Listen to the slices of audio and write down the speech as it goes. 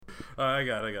I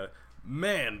got it.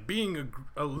 Man, being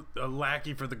a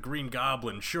lackey for the Green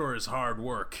Goblin sure is hard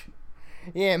work.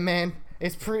 Yeah, man.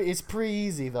 It's pretty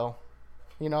easy though.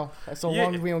 You know, so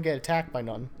long as we don't get attacked by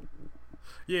none.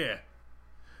 Yeah.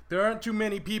 There aren't too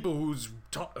many people who's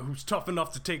tough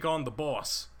enough to take on the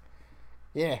boss.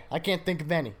 Yeah, I can't think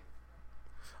of any.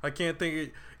 I can't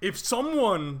think. If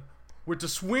someone were to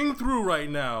swing through right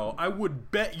now, I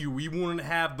would bet you he wouldn't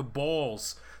have the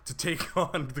balls to take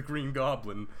on the Green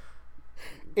Goblin.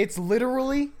 It's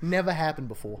literally never happened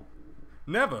before.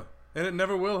 Never. And it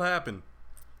never will happen.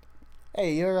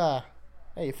 Hey, your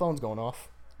phone's going off.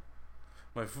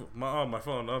 My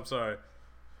phone. I'm sorry.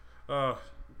 Oh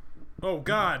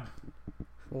God.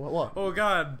 What? Oh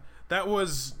God. That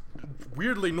was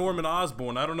weirdly Norman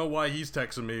Osborn. I don't know why he's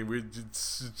texting me.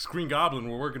 It's Green Goblin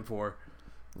we're working for.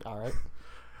 All right.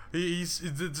 The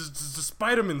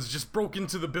Spider-Man's just broke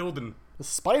into the building. The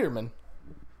Spider-Man?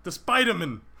 The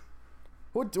Spider-Man.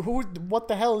 What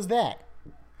the hell is that?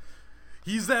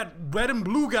 He's that red and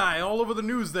blue guy all over the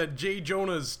news that Jay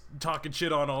Jonah's talking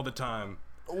shit on all the time.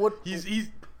 What does he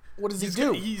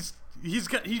do?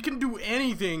 He can do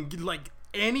anything, like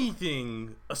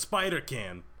anything a spider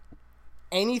can.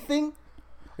 Anything?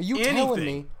 Are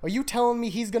you telling me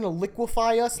he's gonna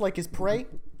liquefy us like his prey?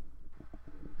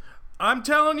 I'm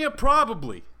telling you,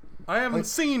 probably. I haven't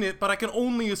seen it, but I can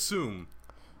only assume.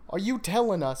 Are you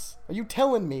telling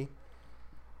me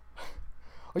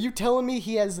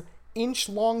he has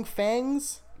inch-long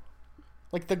fangs?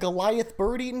 Like the Goliath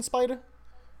bird-eating spider?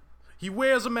 He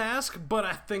wears a mask, but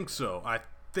I think so.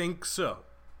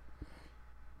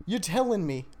 You're telling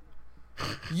me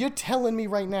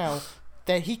right now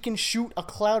that he can shoot a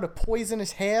cloud of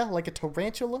poisonous hair like a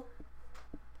tarantula?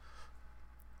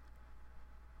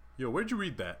 Yo, where'd you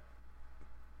read that?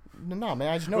 No, man,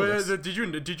 I just know this.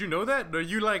 Did you know that? Are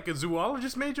you like a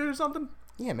zoologist major or something?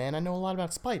 Yeah, man, I know a lot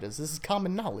about spiders. This is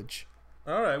common knowledge.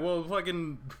 Alright, well,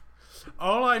 fucking...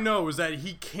 All I know is that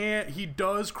he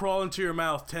does crawl into your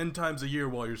mouth 10 times a year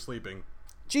while you're sleeping.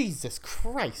 Jesus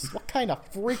Christ, what kind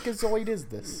of freakazoid is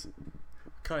this?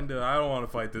 Kinda, I don't want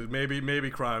to fight this. Maybe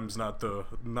crime's not the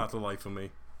life of me.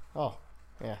 Oh,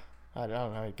 yeah. I don't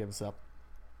know how he gives up.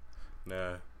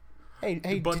 Nah. Hey,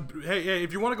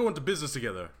 if you want to go into business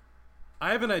together,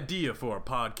 I have an idea for a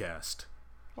podcast.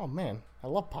 Oh, man, I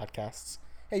love podcasts.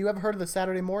 Hey, you ever heard of the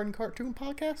Saturday Morning Cartoon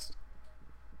Podcast?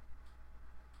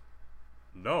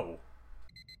 No.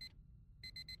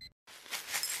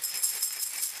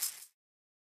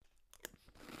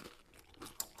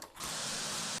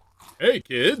 Hey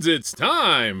kids, it's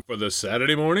time for the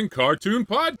Saturday Morning Cartoon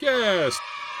Podcast!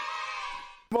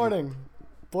 Morning,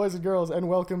 boys and girls, and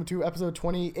welcome to episode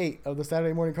 28 of the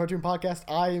Saturday Morning Cartoon Podcast.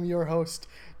 I am your host,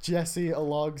 Jesse,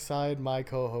 alongside my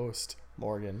co-host,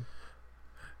 Morgan.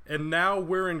 And now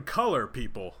we're in color,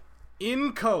 people.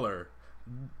 In color.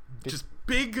 Just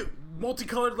big,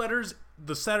 multicolored letters,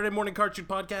 the Saturday Morning Cartoon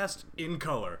Podcast, in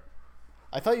color.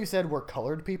 I thought you said we're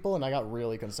colored people, and I got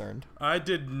really concerned. I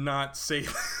did not say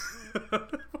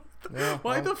that. Yeah,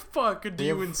 Why the fuck do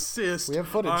you insist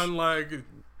on, like...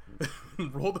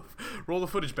 roll the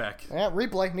footage back. Yeah,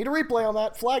 replay. Need a replay on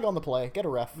that. Flag on the play. Get a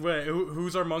ref. Wait,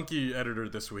 who's our monkey editor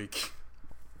this week?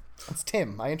 It's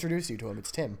Tim. I introduced you to him.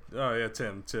 It's Tim. Oh, yeah,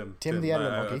 Tim. Tim the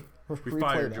editor monkey. We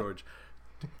fired George.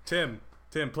 Tim,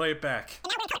 play it back.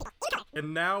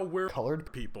 And now we're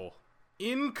colored people.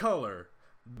 In color.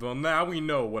 Well, now we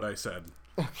know what I said.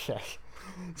 Okay.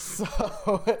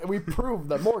 So, we proved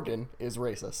that Morgan is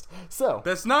racist. So.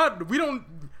 That's not... We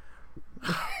don't...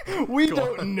 We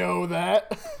don't know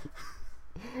that.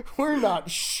 We're not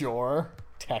sure,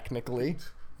 technically.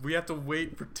 We have to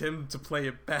wait for Tim to play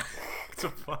it back to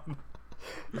fun.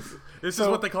 This is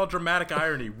what they call dramatic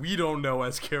irony. We don't know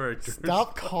as characters.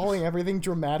 Stop calling everything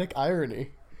dramatic irony.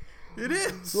 It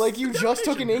is. Like you just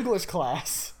took an English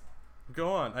class. Go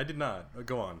on. I did not.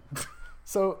 Go on.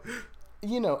 So,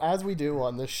 you know, as we do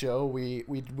on this show, we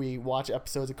watch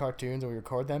episodes of cartoons and we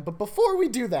record them. But before we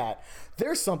do that,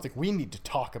 there's something we need to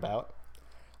talk about.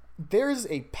 There's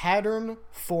a pattern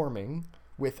forming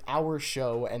with our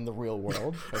show and the real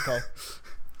world. Okay.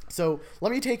 So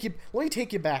let me take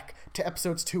you back to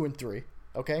episodes 2 and 3.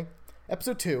 Okay.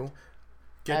 Episode 2.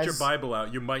 Get your Bible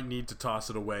out. You might need to toss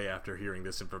it away after hearing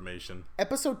this information.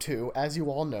 Episode 2, as you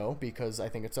all know, because I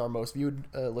think it's our most viewed,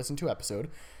 listened to episode,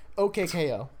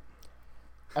 OKKO.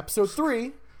 Episode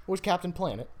 3 was Captain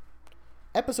Planet.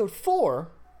 Episode 4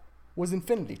 was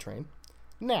Infinity Train.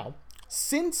 Now,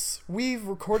 since we've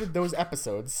recorded those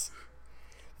episodes,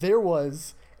 there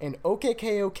was an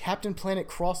OKKO Captain Planet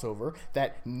crossover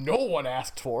that no one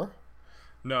asked for.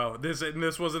 No,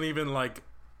 this wasn't even like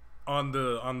on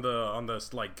the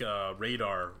like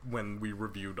radar when we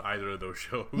reviewed either of those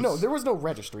shows. No, there was no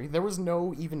registry. There was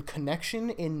no even connection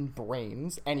in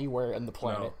brains anywhere in the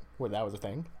planet where that was a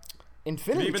thing.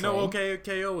 Infinity Didn't even Train, know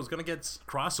OKKO was gonna get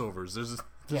crossovers.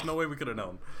 There's no way we could have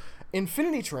known.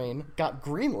 Infinity Train got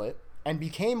greenlit and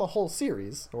became a whole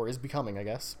series, or is becoming, I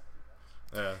guess.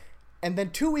 Yeah. And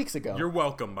then 2 weeks ago... You're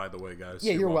welcome, by the way, guys.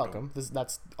 Yeah, you're welcome.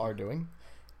 That's our doing.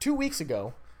 2 weeks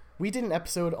ago, we did an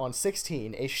episode on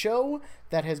 16, a show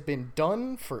that has been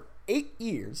done for 8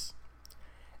 years.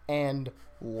 And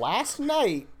last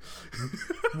night,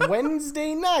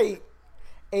 Wednesday night,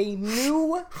 a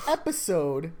new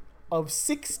episode of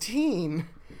 16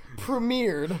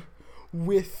 premiered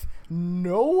with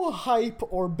no hype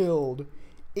or build.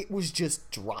 It was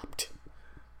just dropped.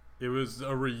 It was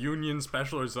a reunion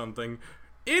special or something,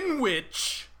 in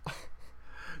which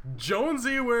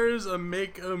Jonesy wears a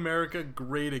Make America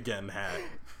Great Again hat.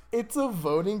 It's a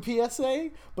voting PSA,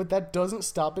 but that doesn't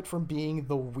stop it from being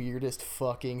the weirdest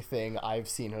fucking thing I've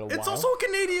seen in a while. It's also a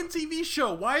Canadian TV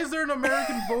show. Why is there an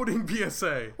American voting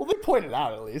PSA? Well, they pointed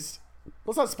out at least.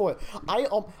 Let's not spoil it.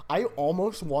 I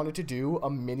almost wanted to do a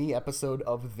mini episode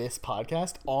of this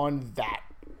podcast on that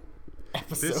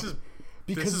episode.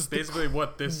 This is basically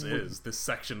what this is, this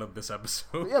section of this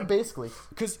episode. Yeah, basically.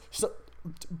 Because,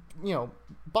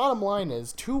 bottom line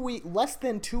is, less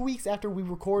than 2 weeks after we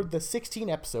record the 16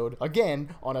 episode,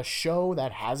 again, on a show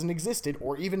that hasn't existed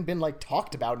or even been,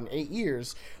 talked about in 8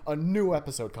 years, a new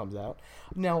episode comes out.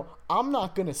 Now, I'm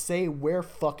not going to say we're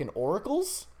fucking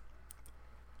oracles.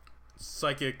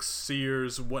 Psychics,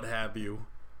 seers, what have you.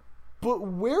 But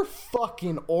we're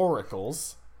fucking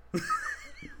oracles.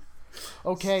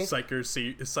 Okay?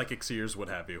 Psychic seers, what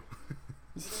have you.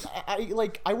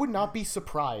 I would not be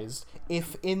surprised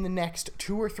if in the next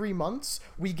 2 or 3 months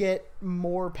we get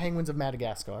more Penguins of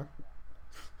Madagascar.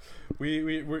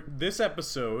 This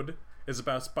episode is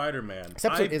about Spider-Man.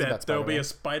 I bet there will be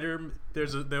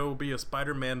a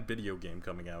Spider-Man video game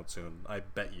coming out soon. I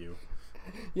bet you.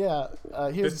 Yeah,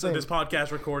 here's the thing. This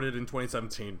podcast recorded in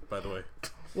 2017, by the way.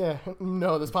 Yeah,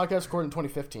 no, this podcast recorded in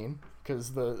 2015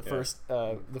 because the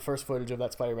first footage of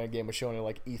that Spider-Man game was shown at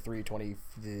E3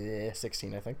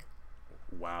 2016, I think.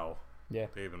 Wow. Yeah.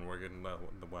 They've been working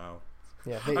the wow.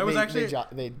 Yeah,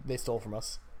 they stole from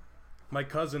us. My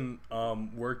cousin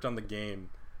worked on the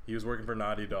game. He was working for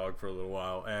Naughty Dog for a little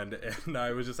while, and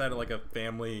I was just at a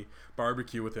family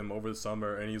barbecue with him over the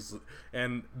summer, and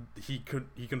he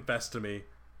confessed to me.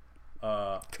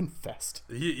 Confessed.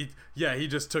 He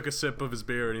just took a sip of his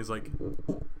beer, and he's like,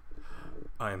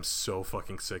 "I am so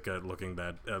fucking sick at looking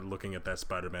at that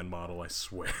Spider-Man model. I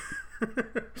swear."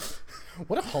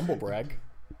 What a humble brag.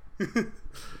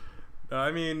 I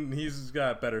mean, he's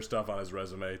got better stuff on his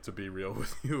resume, to be real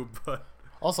with you, but.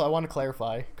 Also, I want to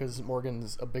clarify, because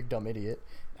Morgan's a big dumb idiot,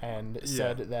 and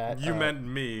said that... You meant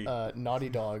me. Naughty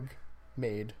Dog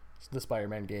made the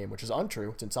Spider-Man game, which is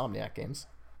untrue. It's Insomniac Games.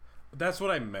 That's what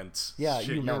I meant. Yeah,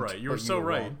 Shit, you're right. You're so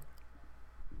right. Wrong.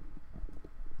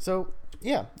 So,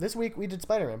 yeah, this week we did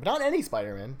Spider-Man, but not any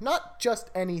Spider-Man. Not just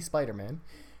any Spider-Man.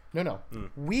 No.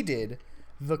 We did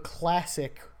the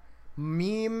classic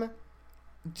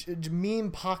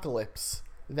meme-apocalypse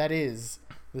that is...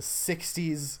 the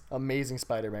 60s Amazing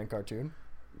Spider-Man cartoon.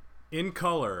 In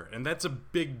color, and that's a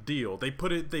big deal. They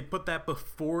put that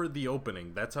before the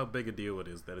opening. That's how big a deal it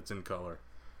is that it's in color.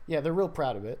 Yeah, they're real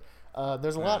proud of it.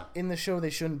 There's a lot in the show they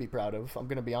shouldn't be proud of, I'm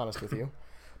going to be honest with you.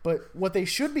 But what they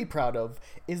should be proud of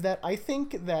is that I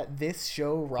think that this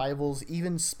show rivals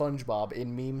even SpongeBob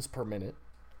in memes per minute.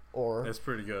 Or, that's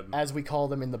pretty good. As we call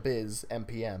them in the biz,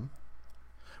 MPM.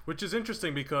 Which is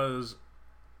interesting because...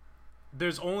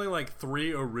 there's only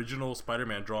 3 original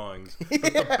Spider-Man drawings. But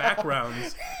the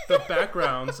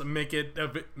backgrounds make it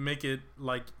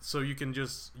so you can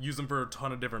just use them for a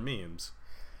ton of different memes,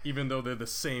 even though they're the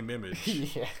same image.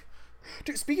 Yeah.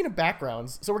 Dude, speaking of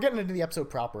backgrounds, so we're getting into the episode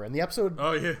proper, and the episode.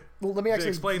 Oh yeah. Well, let me actually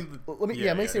explain. Let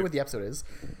me say what the episode is.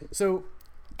 So,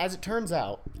 as it turns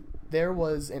out, there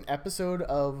was an episode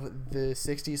of the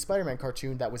 '60s Spider-Man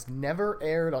cartoon that was never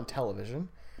aired on television.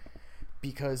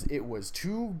 Because it was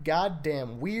too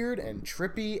goddamn weird and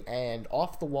trippy and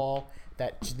off the wall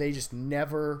that they just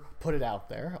never put it out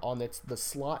there on the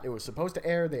slot it was supposed to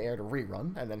air. They aired a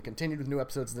rerun and then continued with new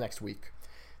episodes the next week.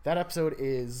 That episode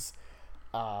is,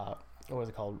 what was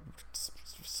it called?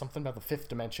 Something about the fifth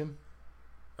dimension.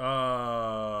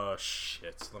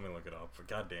 Shit. Let me look it up.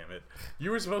 God damn it. You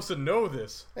were supposed to know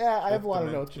this. Yeah, I have a lot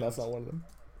of notes, but that's not one of them.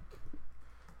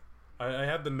 I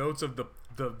have the notes of the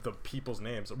people's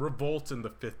names. Revolt in the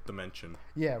Fifth Dimension.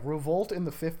 Yeah, Revolt in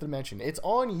the Fifth Dimension. It's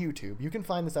on YouTube. You can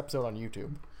find this episode on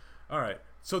YouTube. All right.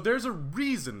 So there's a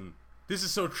reason this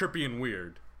is so trippy and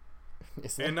weird.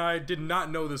 Is it? And I did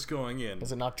not know this going in.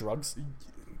 Is it not drugs?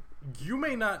 You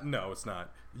may not know, it's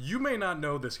not. You may not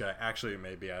know this guy. Actually, it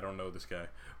may be. I don't know this guy.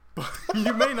 But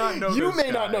you may not know You this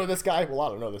may guy. not know this guy. Well, I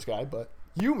don't know this guy, but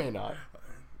you may not.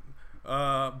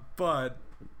 But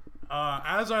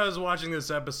as I was watching this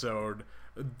episode,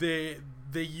 they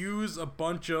use a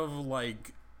bunch of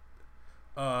like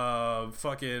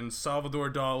fucking Salvador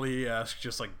Dali-esque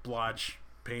just like blotch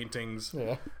paintings,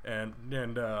 Yeah. and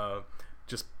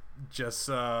just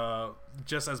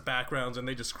as backgrounds, and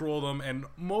they just scroll them, and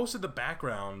most of the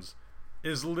backgrounds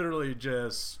is literally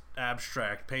just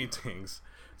abstract paintings,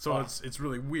 so it's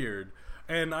really weird.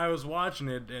 And I was watching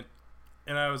it,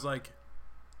 and I was like,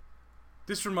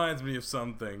 this reminds me of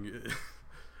something.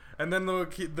 And then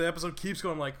the episode keeps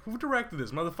going, like, who directed this?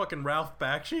 Motherfucking Ralph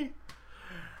Bakshi?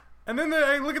 And then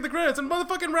I look at the credits, and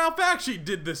motherfucking Ralph Bakshi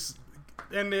did this,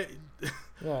 and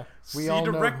Yeah. He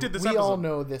directed this episode. We all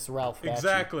know this Ralph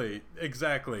Bakshi.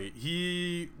 Exactly.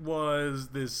 He was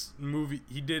this movie.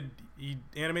 He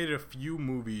animated a few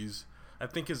movies. I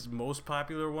think his most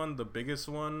popular one, the biggest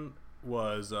one,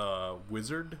 was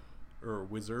Wizards,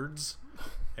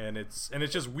 and it's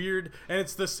just weird. And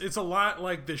it's a lot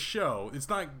like this show. It's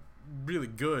not really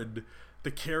good.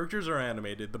 The characters are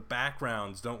animated. The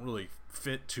backgrounds don't really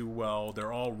fit too well.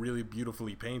 They're all really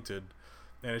beautifully painted.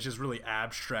 And it's just really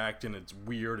abstract, and it's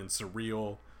weird and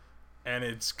surreal, and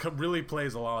it really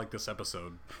plays a lot like this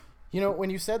episode. You know, when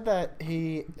you said that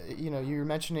you were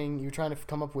mentioning, you were trying to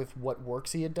come up with what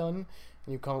works he had done,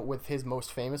 and you come up with his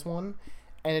most famous one,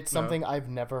 and it's something I've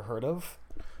never heard of.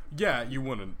 Yeah, you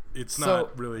wouldn't. It's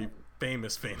not really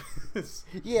famous.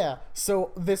 Yeah,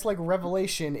 so this like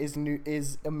revelation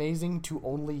is amazing to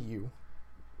only you.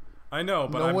 I know,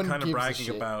 but No I'm one kind of gives a bragging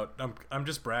shit. about. I'm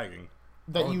just bragging.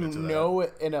 That I'll you admit to know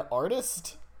in an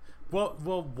artist? Well,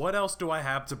 what else do I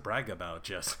have to brag about,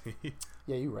 Jesse?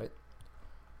 Yeah, you're right.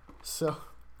 So,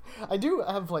 I do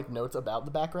have like notes about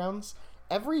the backgrounds.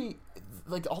 All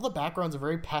the backgrounds are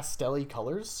very pastel-y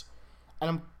colors,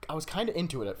 and I was kind of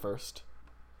into it at first.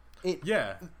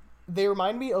 Yeah. They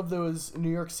remind me of those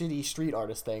New York City street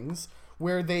artist things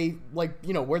where they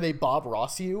where they Bob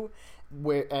Ross you,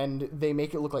 and they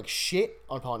make it look like shit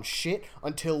upon shit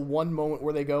until one moment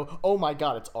where they go, "Oh my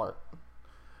god, it's art."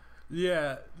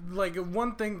 Yeah, like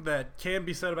one thing that can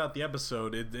be said about the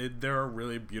episode, there are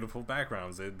really beautiful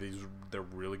backgrounds. They're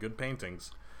really good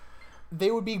paintings.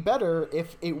 They would be better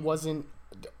if it wasn't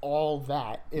all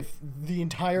that. If the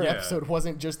entire episode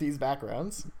wasn't just these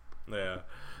backgrounds. Yeah.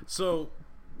 So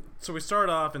we start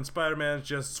off, and Spider-Man's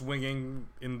just swinging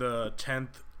in the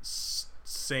 10th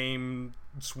same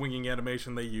swinging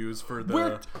animation they use for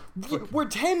the. We're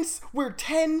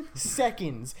 10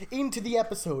 seconds into the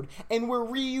episode, and we're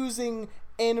reusing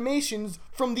animations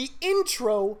from the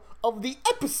intro of the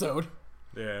episode.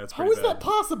 Yeah, it's How pretty is bad. that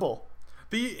possible?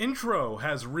 The intro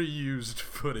has reused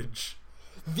footage.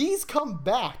 These come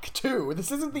back too.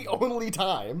 This isn't the only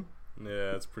time.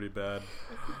 Yeah, it's pretty bad.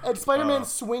 And Spider-Man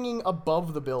swinging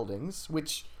above the buildings,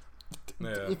 which,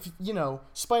 if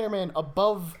Spider-Man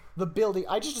above the building,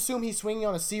 I just assume he's swinging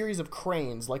on a series of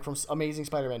cranes, like from Amazing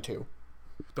Spider-Man 2.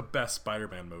 The best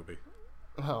Spider-Man movie.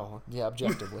 Oh, yeah,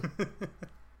 objectively.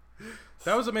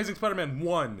 That was Amazing Spider-Man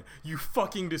 1. You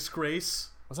fucking disgrace.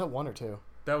 Was that 1 or 2?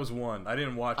 That was 1. I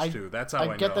didn't watch 2. That's how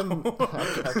I get know. them.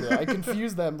 Okay, I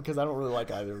confuse them because I don't really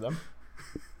like either of them.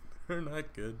 They're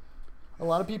not good. A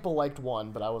lot of people liked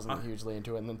 1, but I wasn't hugely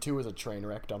into it. And then 2 was a train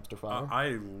wreck dumpster fire.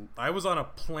 I was on a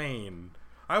plane.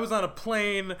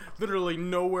 Literally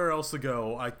nowhere else to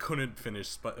go. I couldn't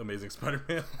finish Amazing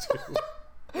Spider-Man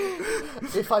 2.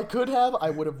 If I could have, I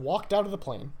would have walked out of the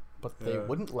plane, but they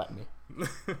wouldn't let me.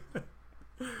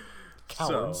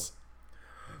 Cowards.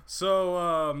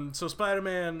 So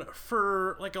Spider-Man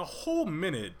for like a whole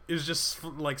minute is just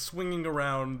like swinging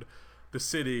around the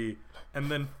city,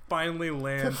 and then finally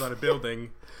lands on a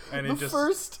building, and the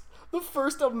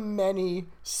first of many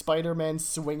Spider-Man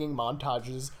swinging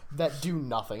montages that do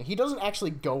nothing. He doesn't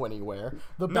actually go anywhere.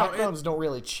 The backgrounds don't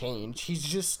really change. He's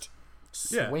just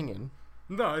swinging.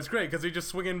 No, it's great because he's just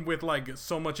swinging with like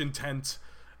so much intent,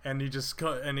 and he just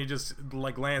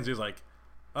like lands. He's like,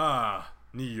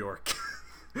 New York.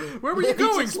 Where were you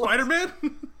going, Spider-Man?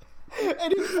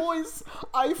 And his voice,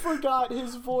 I forgot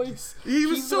his voice.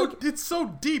 It's so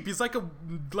deep. He's like a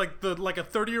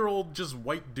 30-year-old just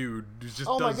white dude who just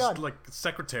does like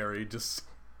secretary. Just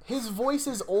his voice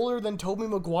is older than Tobey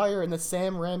Maguire in the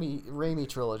Sam Raimi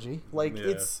trilogy. Like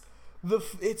it's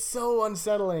so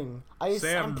unsettling.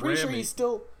 I'm pretty sure he's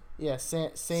still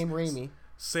Sam Raimi.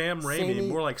 Sam Raimi,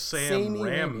 more like Sam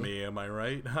Raimi. Am I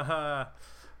right? Haha.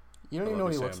 You don't even know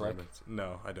what he looks like.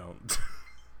 No, I don't.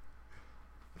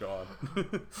 God.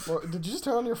 Or, did you just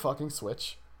turn on your fucking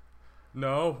Switch?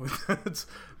 No,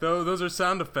 those are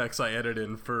sound effects I edit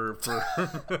in for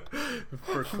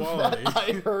for quality. That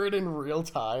I heard in real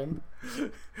time.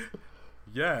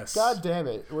 Yes. God damn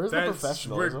it! Where's the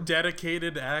professionalism? We're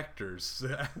dedicated actors.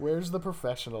 Where's the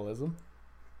professionalism?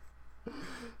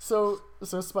 So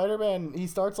Spider-Man, he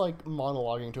starts like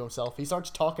monologuing to himself. He starts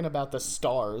talking about the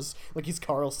stars like he's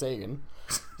Carl Sagan.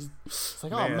 It's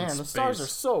like, oh man, the stars are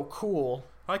so cool.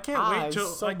 I can't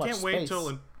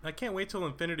wait till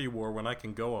Infinity War when I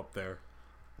can go up there.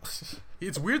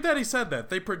 It's weird that he said that.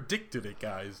 They predicted it,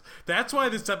 guys. That's why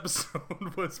this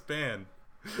episode was banned.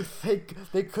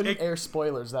 They couldn't air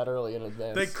spoilers that early in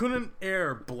advance. They couldn't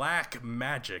air black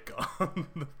magic on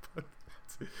the.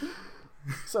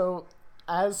 So,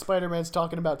 as Spider-Man's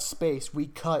talking about space, we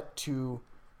cut to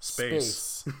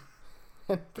space.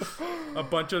 A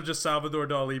bunch of just Salvador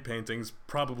Dali paintings,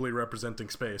 probably representing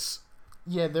space.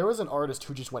 Yeah, there was an artist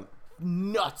who just went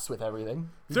nuts with everything.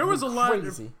 There was a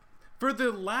crazy. lot for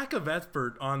the lack of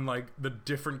effort on like the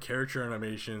different character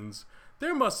animations.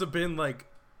 There must have been like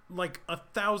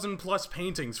 1,000+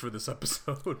 paintings for this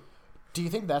episode. Do you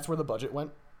think that's where the budget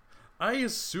went? I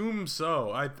assume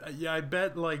so. I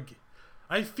bet like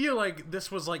I feel like this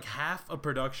was like half a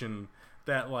production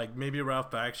that like maybe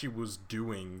Ralph Bakshi was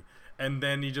doing, and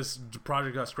then the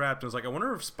project got scrapped. And I was like, I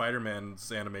wonder if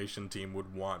Spider-Man's animation team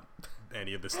would want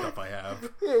any of this stuff I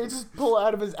have. Yeah, he just pull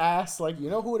out of his ass like, you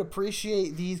know who would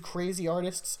appreciate these crazy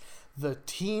artists? The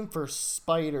team for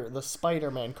the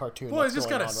Spider-Man cartoon. Well, he's just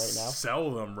going gotta on right now.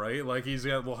 sell them, right? Like he's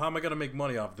got. Well, how am I gonna make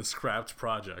money off this scrapped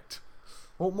project?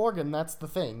 Well, Morgan, that's the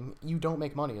thing. You don't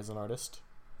make money as an artist.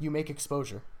 You make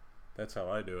exposure. That's how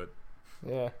I do it.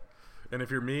 Yeah. And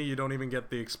if you're me, you don't even get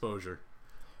the exposure.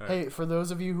 All Hey, right. for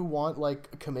those of you who want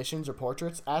like commissions or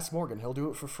portraits, ask Morgan. He'll do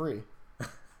it for free.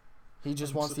 He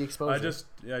just wants the exposure.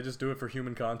 I just do it for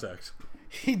human contact.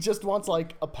 He just wants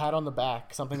like a pat on the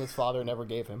back, something his father never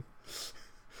gave him.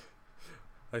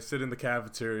 I sit in the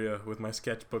cafeteria with my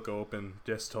sketchbook open,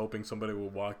 just hoping somebody will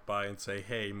walk by and say,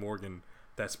 "Hey, Morgan,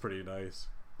 that's pretty nice."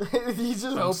 He's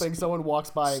just hoping someone walks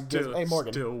by and goes, "Hey,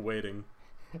 Morgan." Still waiting.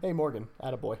 Hey, Morgan,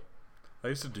 attaboy. I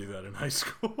used to do that in high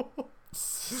school.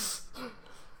 Just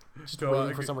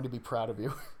waiting for someone to be proud of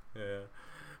you. Yeah.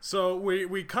 So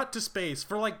we cut to space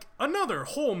for like another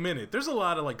whole minute. There's a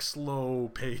lot of like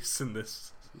slow pace in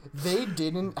this. They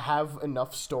didn't have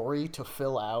enough story to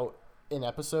fill out an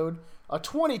episode. A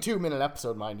 22-minute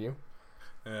episode, mind you.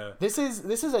 Yeah. This is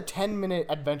a 10-minute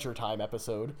Adventure Time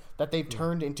episode that they've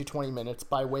turned into 20 minutes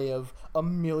by way of a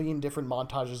million different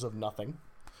montages of nothing.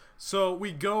 So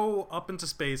we go up into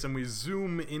space and we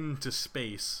zoom into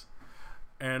space,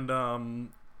 and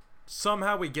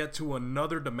somehow we get to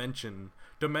another dimension.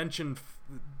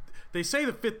 They say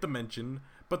the 5th dimension,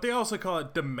 but they also call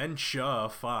it Dementia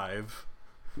 5.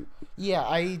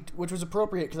 Yeah, which was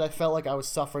appropriate because I felt like I was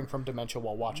suffering from dementia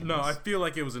while watching No, this. I feel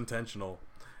like it was intentional.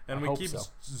 And I we hope keep so.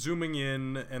 zooming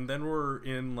in, and then we're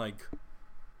in like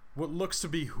what looks to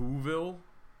be Whoville.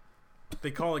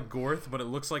 They call it Gorth, but it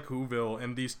looks like Whoville,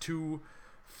 and these two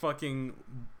fucking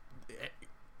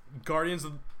Guardians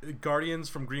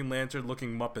from Green Lantern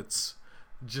looking Muppets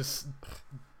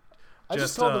I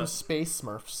just called them Space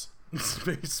Smurfs.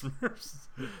 Space Smurfs.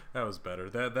 That was better.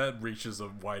 That reaches a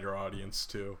wider audience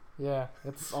too. Yeah,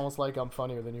 it's almost like I'm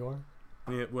funnier than you are.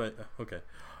 Yeah. Wait. Okay.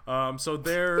 So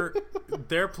their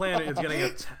planet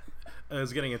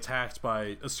is getting attacked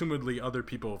by assumedly other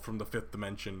people from the 5th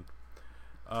dimension.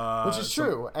 Which is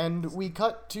true, and we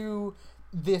cut to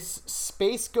this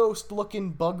space ghost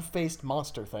looking bug faced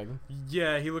monster thing.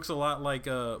 Yeah, he looks a lot like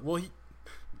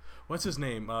what's his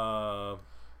name?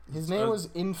 His name was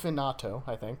Infinato,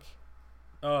 I think.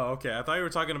 Oh, okay. I thought you were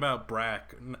talking about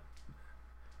Brack.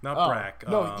 Not Brack.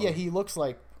 No, yeah, he looks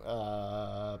like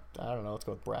I don't know. Let's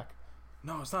go with Brack.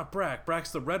 No, it's not Brack.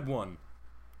 Brack's the red one.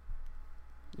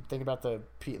 You think about the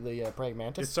praying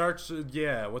mantis? It starts.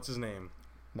 Yeah. What's his name?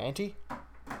 Manti?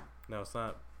 No, it's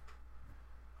not.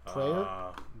 Prayer?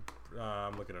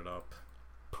 I'm looking it up.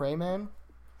 Prayman?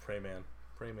 Prayman.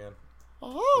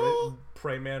 Oh!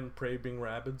 Prayman, Pray being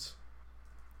Rabbids.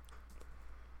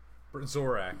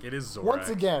 Zorak. It is Zorak. Once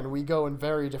again, we go in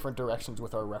very different directions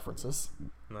with our references.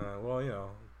 Well, you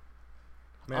know.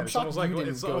 Man, I'm it's shocked almost like you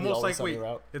didn't it's go the almost Always like Sunny we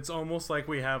route. it's almost like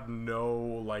we have no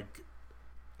like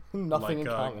Nothing in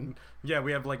common. Yeah,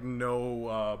 we have like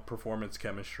no performance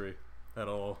chemistry at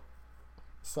all.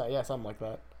 So, yeah, something like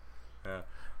that. Yeah.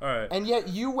 All right. And yet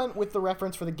you went with the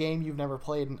reference for the game you've never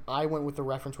played, and I went with the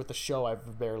reference with the show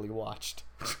I've barely watched.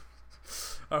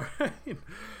 All right.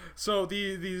 So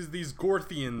these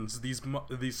Gorthians, these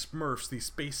Smurfs, these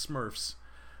space Smurfs,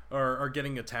 are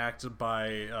getting attacked by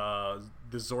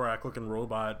the Zorak-looking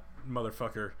robot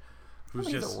motherfucker, who's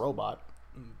He's just a robot.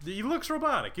 He looks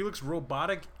robotic. He looks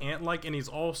robotic, ant-like, and he's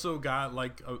also got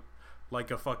like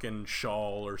a fucking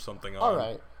shawl or something on. All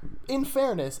right. In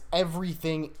fairness,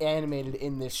 everything animated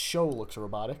in this show looks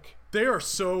robotic. They are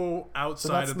so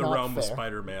outside that's of the not realm of fair.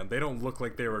 Spider-Man. They don't look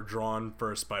like they were drawn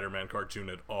for a Spider-Man cartoon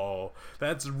at all.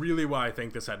 That's really why I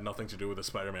think this had nothing to do with a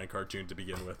Spider-Man cartoon to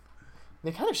begin with.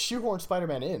 They kind of shoehorn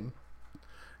Spider-Man in.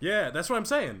 Yeah, that's what I'm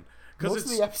saying. Most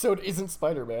of the episode isn't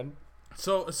Spider-Man.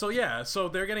 So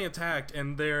they're getting attacked,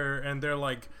 and they're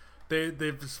like,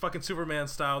 they've fucking Superman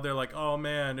style. They're like, oh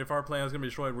man, if our plan is gonna be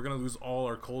destroyed, we're gonna lose all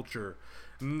our culture.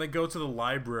 And then they go to the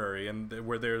library, and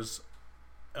where there's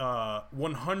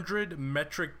 100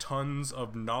 metric tons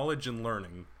of knowledge and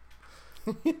learning.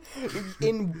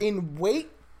 In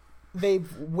weight,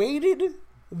 they've weighted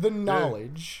the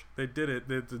knowledge. They did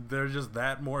it. They're just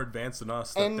that more advanced than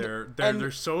us. That And-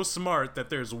 they're so smart that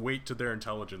there's weight to their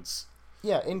intelligence.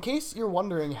 Yeah, in case you're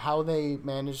wondering how they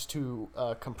managed to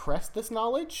compress this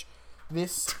knowledge,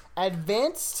 this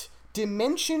advanced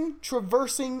dimension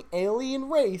traversing alien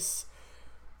race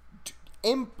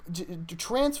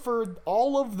transferred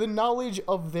all of the knowledge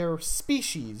of their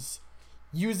species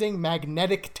using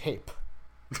magnetic tape.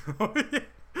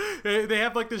 They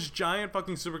have like this giant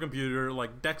fucking supercomputer,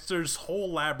 like Dexter's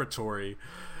whole laboratory,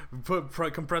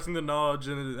 compressing the knowledge,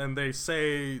 and they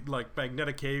say like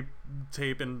magnetic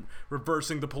tape and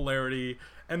reversing the polarity,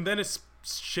 and then it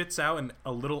shits out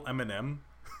a little M&M.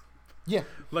 Yeah.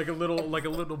 like a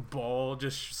little ball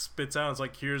just spits out. It's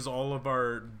like, here's all of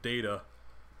our data.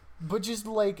 But just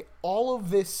like all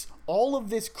of this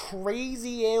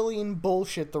crazy alien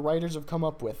bullshit the writers have come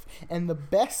up with, and the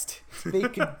best they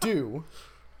could do,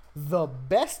 the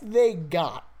best they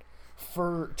got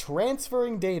for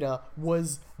transferring data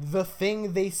was the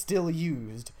thing they still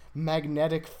used: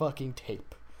 magnetic fucking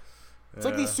tape. It's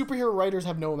like these superhero writers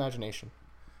have no imagination.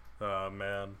 Oh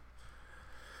man.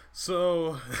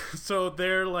 So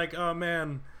they're like, oh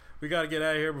man, we gotta get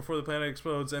out of here before the planet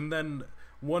explodes. And then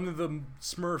one of the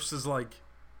Smurfs is like,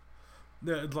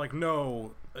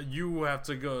 no, you have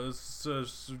to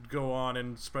go on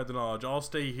and spread the knowledge. I'll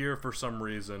stay here for some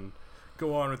reason.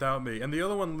 Go on without me. And the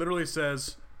other one literally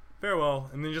says, farewell,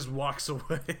 and then just walks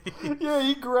away. Yeah,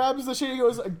 he grabs the shit.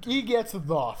 He gets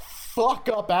the fuck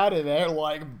up out of there.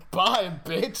 Like, bye,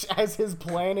 bitch. As his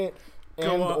planet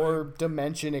or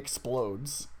dimension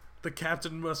explodes. The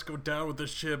captain must go down with the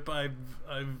ship.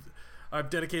 I've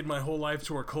dedicated my whole life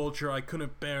to our culture. I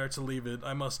couldn't bear to leave it.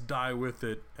 I must die with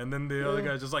it. And then the other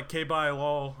guy's just like, "Okay, bye,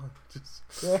 lol."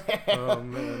 Oh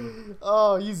man.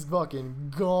 Oh, he's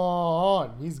fucking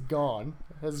gone. He's gone.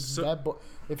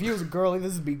 If he was a girl,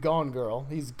 this would be Gone Girl.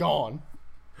 He's gone.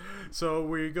 So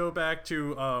we go back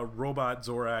to Robot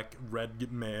Zorak,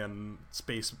 Red Man,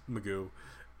 Space Magoo.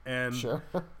 And Sure.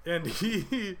 And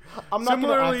he I'm not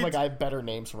gonna act like I have better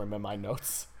names for him in my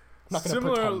notes. I'm not gonna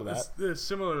pretend that.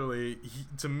 Similarly,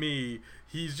 to me,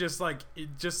 he's just like in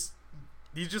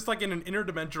an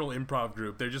interdimensional improv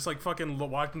group. They're just like fucking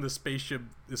watching the spaceship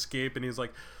escape, and he's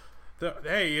like,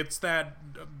 "Hey, it's the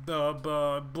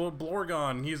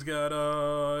Blorgon. He's got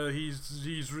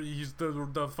he's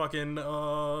the fucking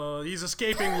he's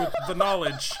escaping with the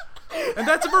knowledge," and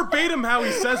that's verbatim how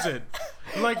he says it.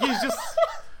 Like he's just.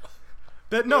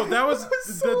 That's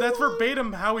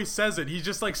verbatim how he says it. He's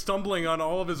just like stumbling on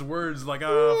all of his words, like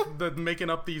making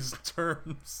up these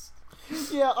terms.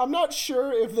 Yeah, I'm not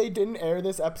sure if they didn't air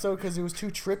this episode because it was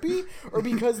too trippy, or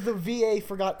because the VA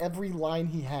forgot every line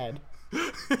he had.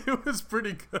 It was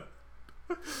pretty good.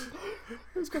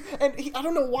 It was good. And I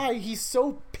don't know why he's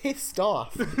so pissed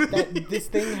off that this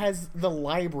thing has the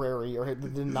library or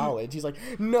the knowledge. He's like,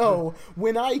 no,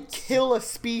 when I kill a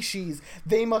species,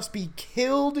 they must be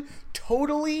killed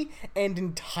totally and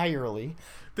entirely.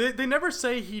 They never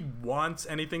say he wants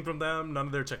anything from them, none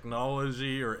of their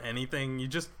technology or anything. You're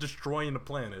just destroying the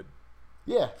planet.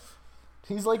 Yeah.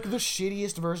 He's like the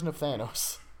shittiest version of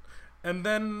Thanos. Which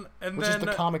is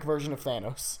the comic version of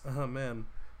Thanos. Oh, man.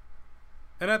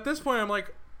 And at this point, I'm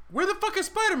like, where the fuck is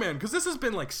Spider-Man? Because this has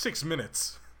been like 6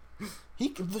 minutes.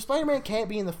 The Spider-Man can't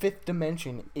be in the fifth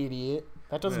dimension, idiot.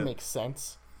 That doesn't make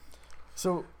sense.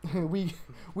 So we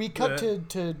cut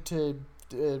to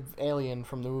Alien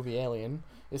from the movie Alien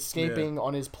escaping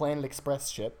on his Planet Express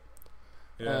ship,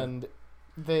 and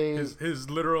his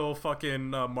literal fucking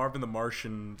Marvin the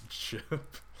Martian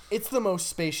ship. It's the most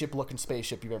spaceship-looking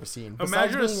spaceship you've ever seen.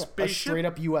 Imagine Besides being a spaceship. A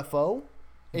straight-up UFO.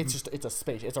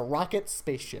 It's a rocket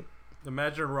spaceship.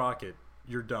 Imagine a rocket.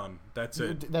 You're done. That's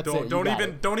it. That's don't it. don't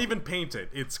even don't even paint it.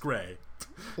 It's gray.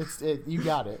 You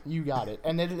got it. You got it.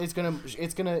 And then it's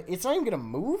not even gonna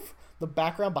move. The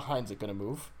background behind's it gonna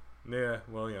move. Yeah,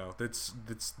 well, that's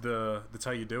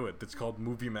how you do it. It's called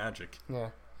movie magic.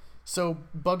 Yeah. So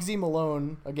Bugsy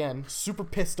Malone, again, super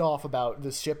pissed off about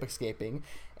the ship escaping,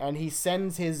 and he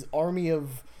sends his army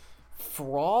of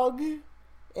frog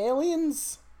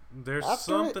aliens. There's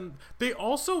something. They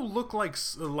also look like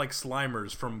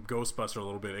Slimers from Ghostbusters a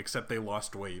little bit, except they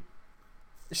lost weight.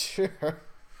 Sure.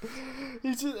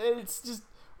 It's just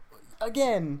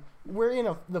again, we're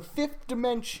in the fifth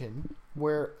dimension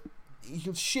where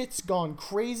shit's gone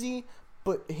crazy,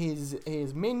 but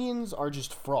his minions are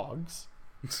just frogs.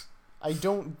 I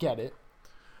don't get it.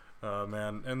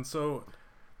 Man, and so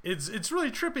it's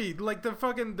really trippy. Like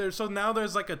so now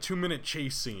there's like a 2-minute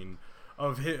chase scene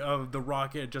of the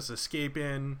rocket just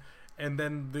escaping, and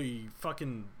then the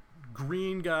fucking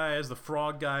green guys, the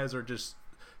frog guys, are just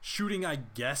shooting, I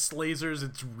guess, lasers.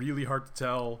 It's really hard to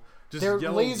tell. They're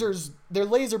lasers. They're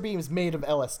laser beams made of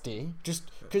LSD. Just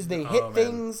because they hit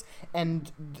things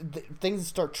and things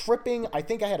start tripping. I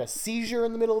think I had a seizure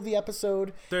in the middle of the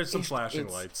episode. There's some flashing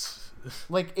lights.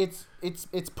 Like it's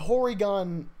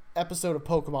Porygon episode of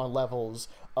Pokemon levels.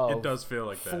 It does feel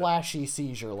like that. Flashy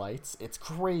seizure lights. It's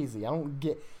crazy.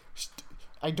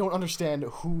 I don't understand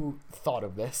who thought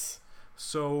of this.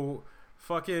 So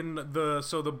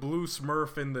the blue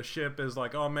Smurf in the ship is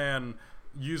like, oh man,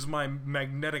 use my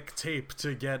magnetic tape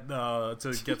to get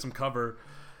some cover,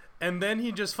 and then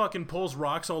he just fucking pulls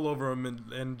rocks all over him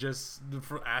and just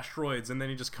for asteroids, and then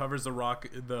he just covers the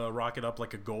rocket up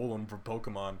like a golem for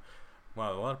Pokemon.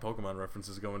 Wow, a lot of Pokemon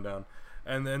references going down.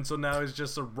 And then so now he's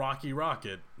just a rocky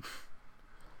rocket,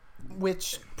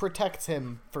 which protects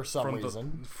him for some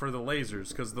reason for the lasers,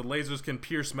 because the lasers can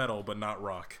pierce metal but not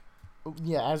rock.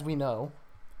 Yeah, as we know.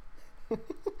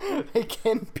 They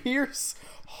can pierce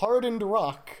hardened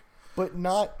rock, but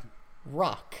not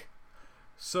rock.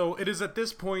 So it is at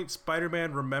this point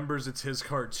Spider-Man remembers it's his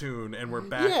cartoon, and we're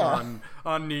back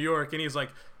on New York, and he's like,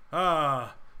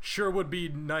 sure would be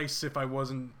nice if I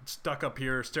wasn't stuck up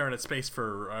here staring at space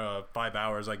for 5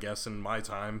 hours, I guess, in my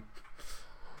time.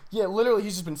 Yeah, literally,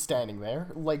 he's just been standing there,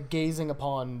 like, gazing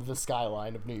upon the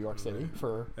skyline of New York City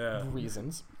for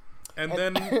reasons. And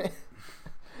then...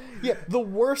 Yeah, the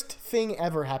worst thing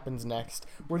ever happens next,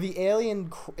 where the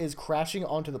alien is crashing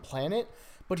onto the planet,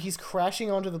 but he's crashing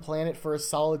onto the planet for a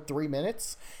solid 3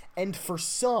 minutes, and for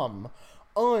some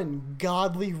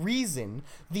ungodly reason,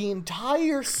 the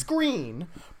entire screen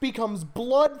becomes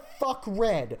blood fuck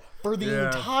red for the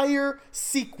entire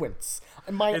sequence.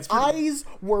 And my eyes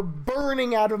were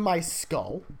burning out of my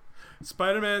skull.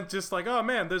 Spider-Man just like, oh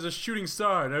man, there's a shooting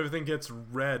star, and everything gets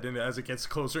red, and as it gets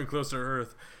closer and closer to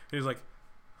Earth, he's like,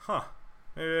 huh,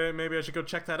 maybe I should go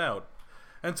check that out.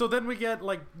 And so then we get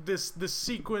like this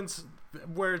sequence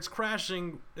where it's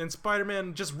crashing, and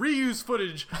Spider-Man just reused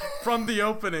footage from the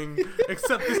opening,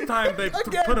 except this time they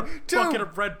put a bucket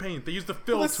of red paint. They used the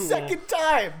fill tool. The second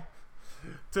time!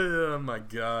 Oh my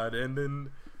god. And then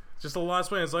just the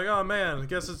last one, it's like, oh man, I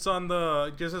guess it's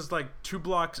like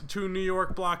 2 New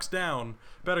York blocks down.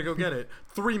 Better go get it.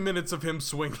 3 minutes of him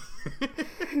swinging.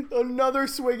 Another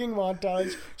swinging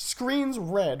montage. Screen's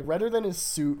redder than his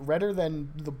suit, redder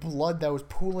than the blood that was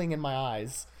pooling in my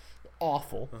eyes.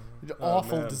 Awful.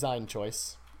 Awful design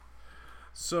choice.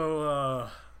 So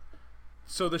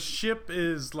the ship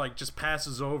is like just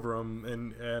passes over him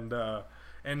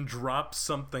and drops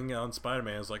something on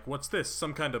Spider-Man. It's like, what's this?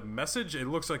 Some kind of message? It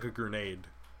looks like a grenade.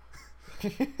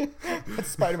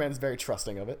 Spider-Man's very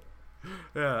trusting of it.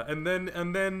 Yeah, and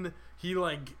then he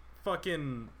like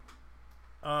fucking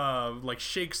like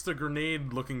shakes the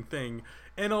grenade looking thing,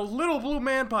 and a little blue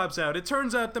man pops out. It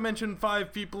turns out Dimension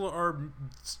 5 people are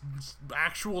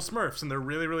actual Smurfs, and they're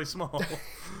really, really small.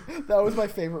 That was my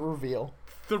favorite reveal.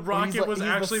 The rocket was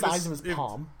actually the size of his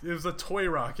palm. It was a toy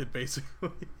rocket,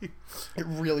 basically. It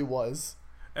really was.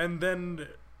 And then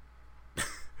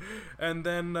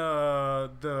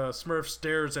the Smurf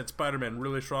stares at Spider-Man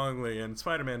really strongly, and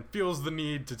Spider-Man feels the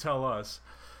need to tell us,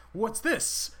 "What's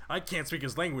this? I can't speak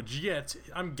his language yet.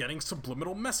 I'm getting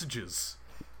subliminal messages.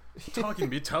 Talking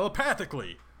to me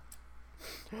telepathically."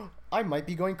 I might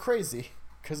be going crazy,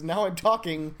 because now I'm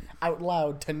talking out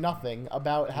loud to nothing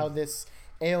about how this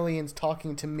alien's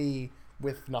talking to me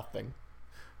with nothing.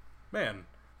 Man,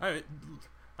 I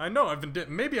know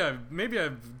maybe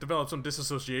I've developed some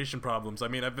disassociation problems. I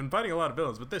mean, I've been fighting a lot of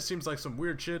villains, but this seems like some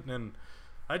weird shit, and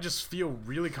I just feel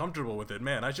really comfortable with it.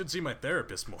 Man, I should see my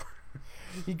therapist more.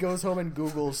 He goes home and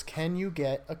Googles, "Can you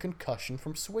get a concussion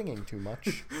from swinging too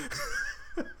much?"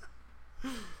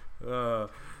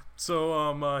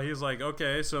 he's like,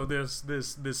 okay, so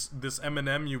this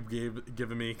M&M you've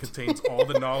given me contains all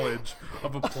the knowledge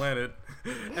of a planet,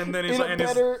 and then he's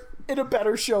in a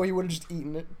better show he would have just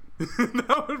eaten it.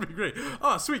 That would be great.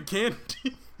 Oh, sweet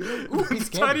candy. Ooh, this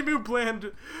tiny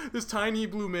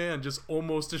blue man just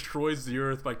almost destroys the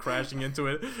Earth by crashing into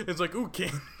it. It's like, ooh,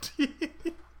 candy.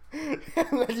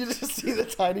 And then you just see the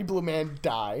tiny blue man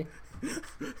die.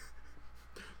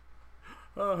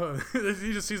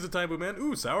 He just sees the tiny blue man.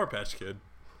 Ooh, Sour Patch Kid.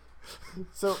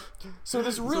 So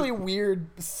this really weird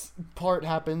part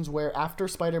happens where after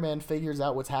Spider-Man figures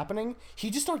out what's happening, he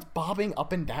just starts bobbing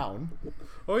up and down.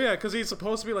 Oh yeah, because he's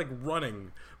supposed to be like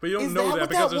running, but you don't know that what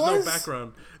because that there's was? no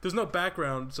background. There's no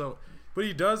background. So what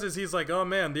he does is he's like, oh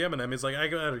man, the M&M. He's like, I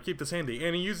gotta keep this handy,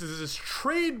 and he uses his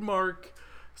trademark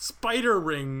spider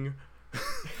ring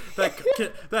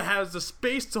that has the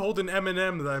space to hold an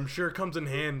M&M that I'm sure comes in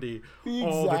handy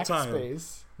all the time,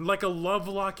 space. Like a Love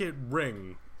Locket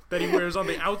ring that he wears on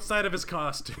the outside of his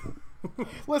costume.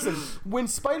 Listen, when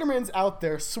Spider-Man's out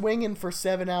there swinging for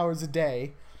 7 hours a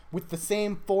day with the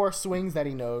same 4 swings that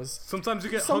he knows, sometimes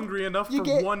you get hungry enough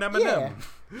for one M&M.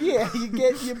 Yeah,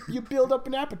 you build up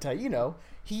an appetite. You know,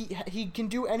 he can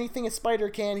do anything a spider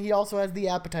can. He also has the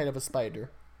appetite of a spider,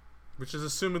 which is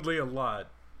assumedly a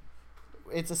lot.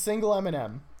 It's a single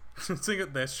M&M.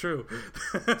 That's true.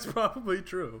 That's probably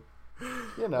true.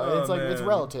 You know, it's like it's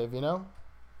relative. You know.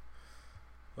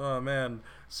 Oh man.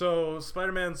 So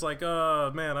Spider-Man's like,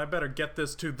 man, I better get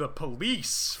this to the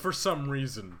police for some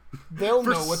reason. They'll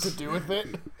know what to do with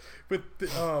it.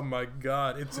 Oh my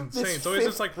god, it's insane. So he's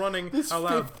just like running out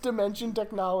loud. Fifth dimension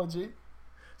technology.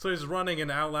 So he's running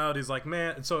and out loud he's like,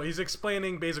 man. So he's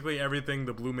explaining basically everything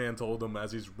the Blue Man told him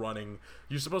as he's running.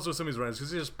 You're supposed to assume he's running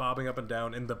because he's just bobbing up and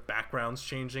down and the background's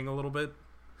changing a little bit.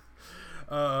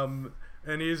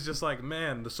 And he's just like,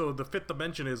 man, so the fifth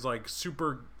dimension is like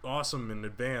super awesome and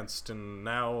advanced, and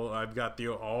now I've got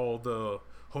all the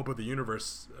hope of the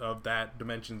universe of that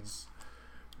dimension's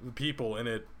people in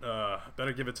it.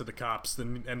 Better give it to the cops, the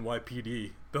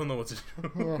NYPD. They'll know what to do.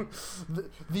 Yeah.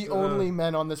 The only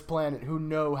men on this planet who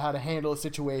know how to handle a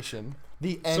situation.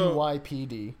 The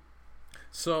NYPD.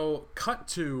 So cut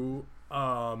to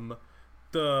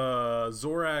the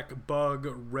Zorak Bug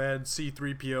Red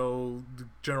C-3PO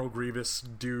General Grievous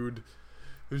dude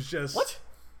who's just... What?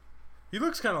 He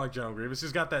looks kind of like General Grievous.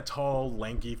 He's got that tall,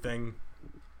 lanky thing.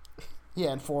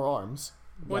 Yeah, and 4 arms.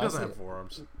 Well, he doesn't have 4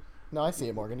 arms. No, I see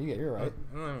it, Morgan. You're right.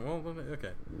 Well,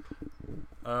 okay.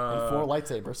 And 4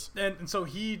 lightsabers. And so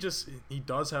he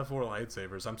does have 4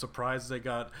 lightsabers. I'm surprised they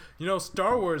got... You know,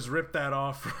 Star Wars ripped that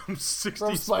off from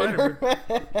 60 Spider-Man.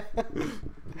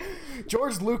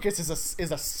 George Lucas is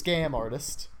a scam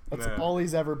artist. That's all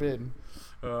he's ever been.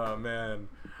 Oh, man.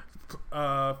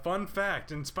 Fun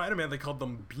fact, in Spider-Man they called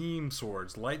them beam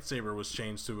swords. Lightsaber was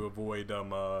changed to avoid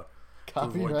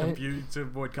copyright. To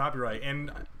avoid copyright.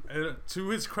 And to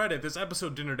his credit, this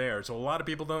episode didn't air, so a lot of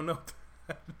people don't know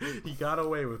that. He got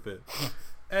away with it.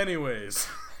 Anyways,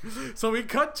 so we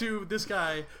cut to this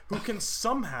guy who can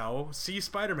somehow see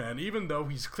Spider-Man, even though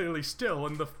he's clearly still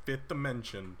in the 5th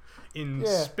dimension. In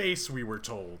space, we were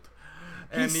told.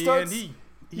 And he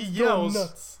yells,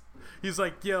 nuts. He's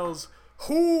like,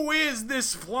 who is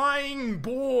this flying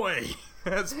boy?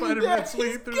 As Spider-Man's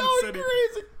swinging through the city.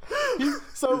 Crazy.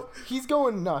 He's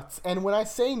going nuts. And when I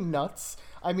say nuts,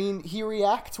 I mean he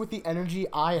reacts with the energy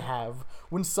I have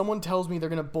when someone tells me they're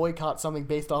going to boycott something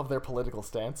based off their political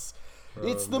stance.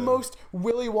 It's the most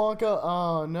Willy Wonka,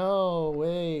 oh no,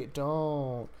 wait,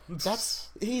 don't. That's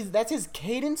his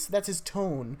cadence, that's his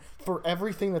tone for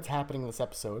everything that's happening in this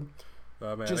episode.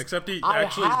 Oh man, just, except I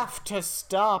have to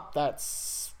stop that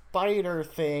spider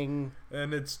thing.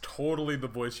 And it's totally the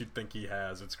voice you'd think he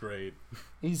has. It's great.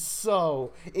 It's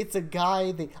a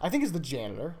guy, I think it's the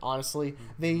janitor, honestly.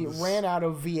 They ran out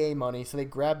of VA money, so they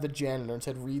grabbed the janitor and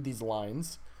said, read these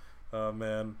lines. Oh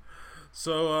man.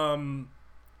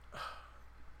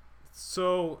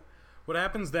 So what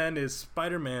happens then is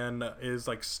Spider-Man is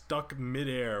like stuck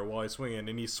midair while he's swinging,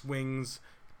 and he swings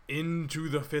into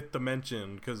the 5th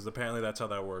dimension because apparently that's how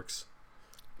that works.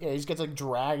 Yeah, he just gets like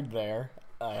dragged there,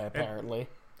 apparently.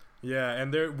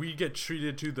 And there we get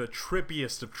treated to the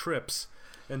trippiest of trips,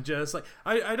 and just like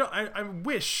I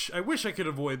wish I could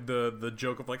avoid the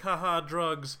joke of like haha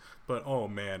drugs, but oh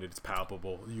man, it's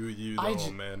palpable.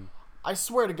 Man. I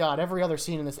swear to God, every other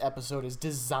scene in this episode is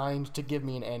designed to give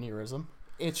me an aneurysm.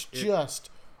 It's just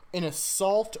an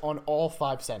assault on all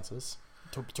 5 senses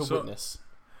to witness.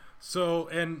 So,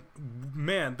 and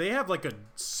man, they have like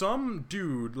some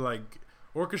dude like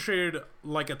orchestrated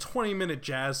like a 20-minute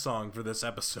jazz song for this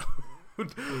episode.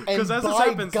 And Because as this by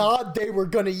happens, God, they were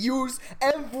gonna use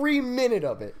every minute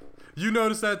of it. you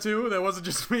noticed that too? That wasn't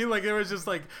just me. Like, it was just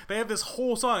like, they have this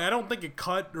whole song. I don't think it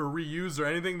cut or reused or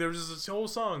anything. There was just this whole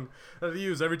song that they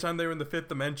used every time they were in the fifth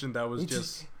dimension. That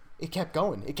was It kept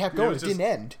going. It kept going. It didn't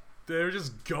end. They were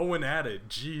just going at it.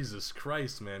 Jesus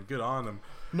Christ, man. Good on them.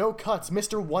 No cuts.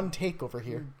 Mr. One Take over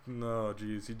here. No,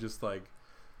 jeez. He just, like...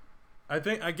 I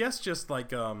guess just,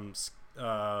 like, what's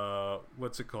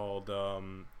it called?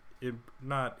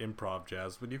 Not improv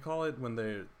jazz. What do you call it when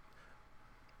they're...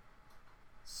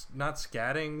 Not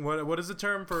scatting? What is the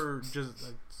term for just...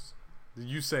 Like,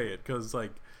 you say it, because,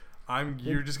 like...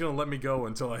 You're just gonna let me go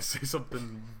until I say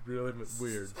something really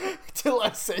weird. Till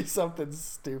I say something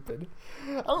stupid.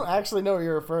 I don't actually know what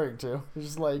you're referring to. It's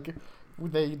just like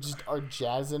they just are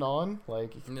jazzing on,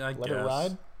 like I let guess. it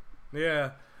ride.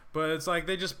 Yeah, but it's like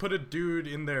they just put a dude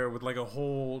in there with like a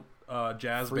whole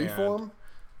jazz band. Freeform?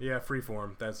 Yeah,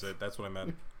 freeform. That's it. That's what I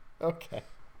meant. Okay.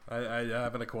 I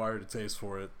haven't acquired a taste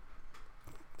for it.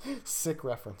 Sick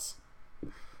reference.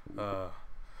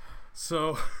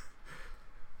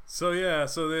 So yeah,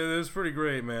 it was pretty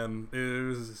great, man. It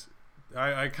was.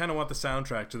 I kind of want the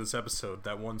soundtrack to this episode.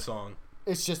 That one song.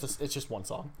 It's just one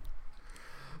song.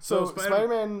 So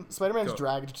Spider-Man's Go.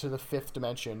 dragged to the fifth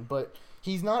dimension, but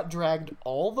he's not dragged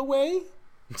all the way.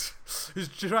 He's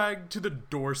dragged to the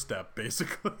doorstep,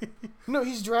 basically. No,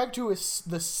 he's dragged to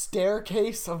the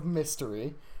staircase of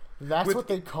mystery. That's what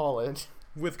they call it.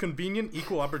 With convenient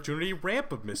equal opportunity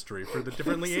ramp of mystery for the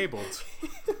differently abled.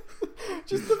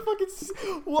 Just the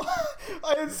fucking... What?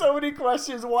 I had so many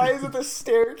questions. Why is it the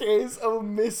staircase of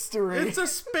mystery? It's a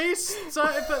space...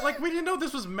 like, we didn't know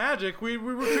this was magic. We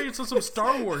were treating some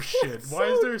Star Wars shit. Why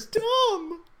is there...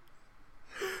 dumb?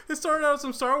 It started out with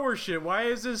some Star Wars shit. Why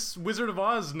is this Wizard of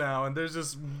Oz now? And there's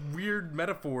just weird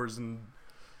metaphors and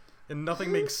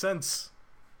nothing makes sense.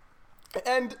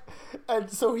 And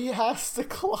so he has to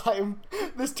climb.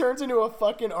 This turns into a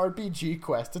fucking RPG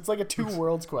quest. It's like a two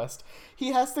worlds quest. He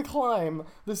has to climb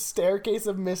the staircase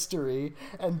of mystery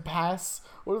and pass.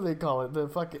 What do they call it? The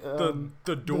fucking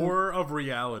the door of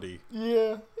reality.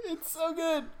 Yeah, it's so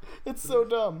good. It's so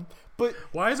dumb. But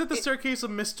why is it the staircase of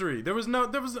mystery? There was no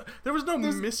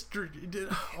mystery.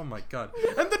 Oh my god!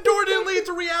 And the door didn't lead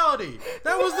to reality.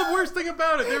 That was the worst thing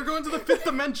about it. They were going to the fifth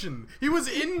dimension. He was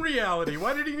in reality.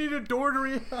 Why did he need a door to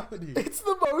reality? It's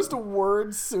the most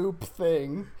word soup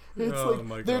thing. It's Oh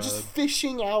my they're God. just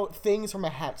fishing out things from a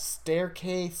hat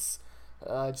staircase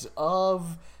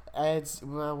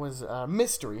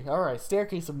mystery. All right,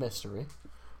 staircase of mystery,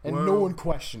 and no Well- one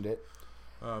questioned it.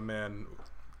 Oh man,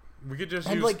 we could just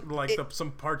And, use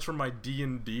some parts from my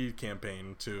D&D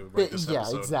campaign to write this Yeah,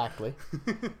 episode. exactly.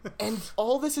 And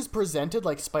all this is presented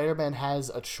like Spider-Man has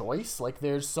a choice. Like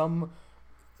there's some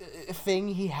thing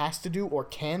he has to do or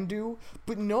can do,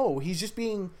 but no, he's just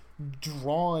being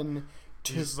drawn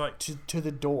He's like- to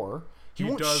the door. He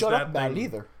won't does shut that up about it thing-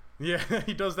 either. Yeah,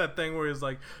 he does that thing where he's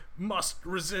like, must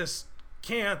resist,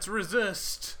 can't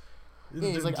resist.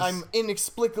 Yeah, he's like, I'm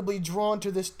inexplicably drawn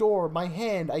to this door. My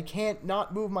hand, I can't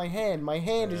not move my hand. My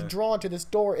hand is drawn to this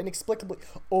door inexplicably.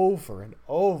 Over and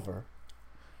over.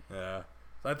 Yeah.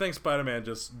 I think Spider-Man he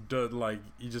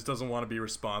just doesn't want to be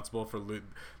responsible for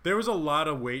There was a lot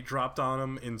of weight dropped on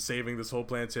him in saving this whole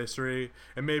planet's history,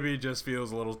 and maybe he just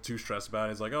feels a little too stressed about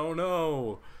it. He's like, oh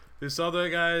no, this other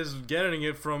guy's getting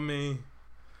it from me.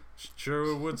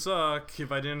 Sure would suck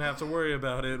if I didn't have to worry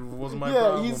about it. It wasn't my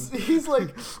problem. He's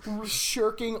like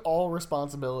shirking all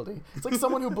responsibility. It's like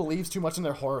someone who believes too much in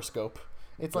their horoscope.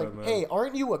 It's like, man. hey,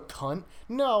 aren't you a cunt?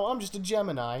 No, I'm just a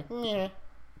Gemini. Meh.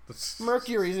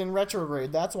 Mercury's in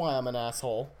retrograde. That's why I'm an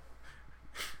asshole.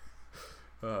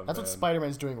 Oh, That's what man.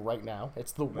 Spider-Man's doing right now.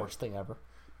 It's the worst thing ever.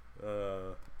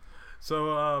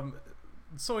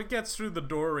 So it gets through the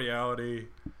door reality,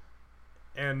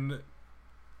 and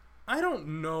I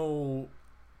don't know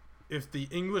if the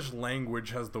English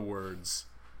language has the words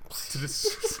to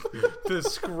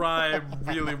describe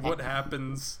really what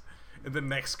happens in the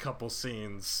next couple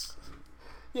scenes.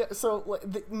 Yeah, so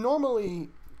normally,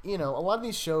 a lot of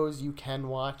these shows you can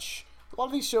watch. A lot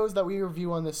of these shows that we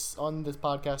review on this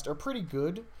podcast are pretty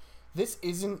good. This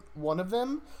isn't one of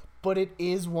them, but it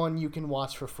is one you can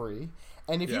watch for free.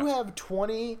 And if you have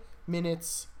 20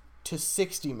 minutes to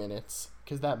 60 minutes,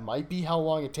 because that might be how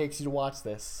long it takes you to watch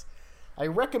this, I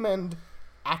recommend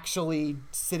actually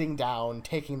sitting down,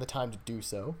 taking the time to do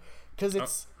so, because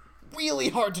it's really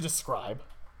hard to describe.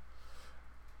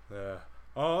 Yeah.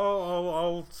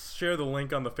 I'll share the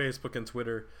link on the Facebook and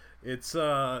Twitter. It's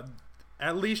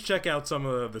at least check out some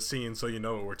of the scenes so you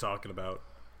know what we're talking about.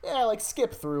 Yeah, like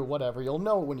skip through, whatever. You'll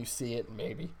know when you see it,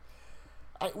 maybe.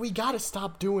 We gotta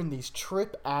stop doing these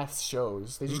trip ass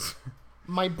shows. They just,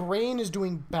 my brain is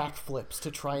doing backflips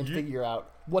to try and figure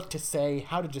out what to say,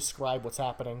 how to describe what's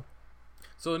happening.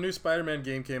 So the new Spider-Man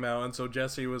game came out, and so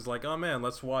Jesse was like, "Oh man,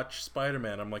 let's watch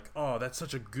Spider-Man." I'm like, "Oh, that's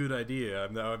such a good idea.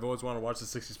 I've always wanted to watch the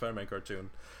 '60s Spider-Man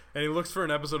cartoon." And he looks for an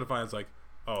episode to find. It's like,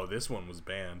 "Oh, this one was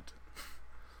banned."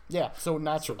 Yeah, so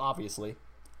natural, obviously.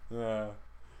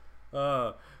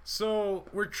 So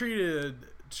we're treated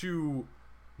to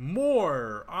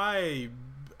more. I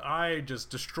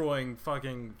just destroying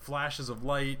fucking flashes of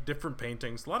light, different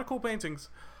paintings, a lot of cool paintings.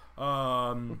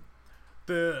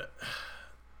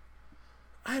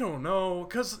 I don't know,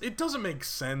 because it doesn't make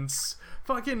sense.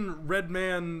 Fucking Red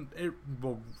Man,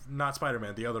 well, not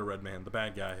Spider-Man, the other Red Man, the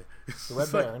bad guy. The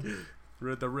Red Baron.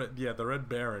 The Red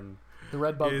Baron. The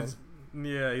Red Bugman.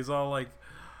 Yeah, he's all like,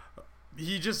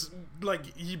 he just,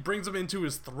 like, he brings him into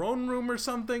his throne room or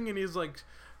something, and he's like,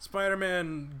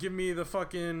 Spider-Man, give me the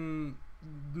fucking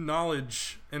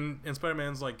knowledge. And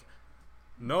Spider-Man's like,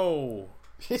 no.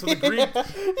 So the green,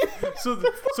 so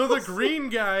the green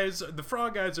guys, the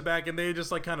frog guys are back, and they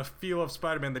just like kind of feel of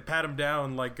Spider-Man. They pat him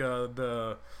down like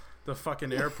the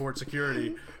fucking airport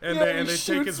security, and they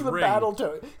take his ring.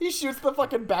 He shoots the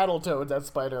fucking Battletoads at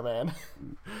Spider-Man.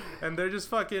 And they're just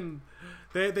fucking.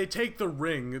 They take the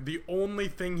ring, the only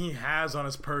thing he has on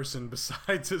his person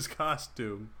besides his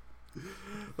costume,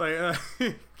 like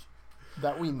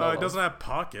that we know. It doesn't have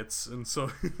pockets, and so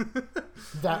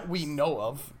that we know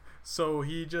of. So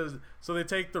they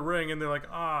take the ring and they're like,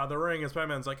 the ring, and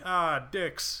Spider-Man's like,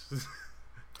 dicks.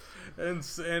 and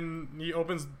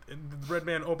the Red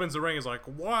Man opens the ring and is like,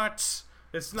 what?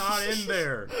 It's not in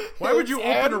there. Why would you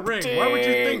open a ring? Why would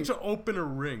you think to open a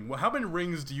ring? How many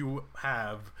rings do you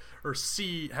have or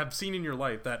have seen in your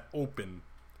life that open?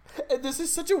 And this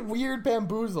is such a weird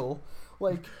bamboozle.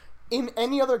 Like, in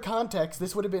any other context,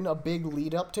 this would have been a big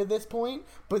lead up to this point,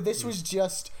 but this was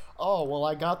just, oh, well,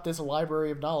 I got this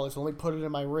library of knowledge, let me put it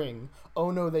in my ring.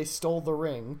 Oh no, they stole the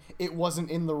ring. It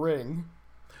wasn't in the ring.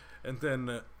 And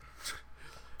then...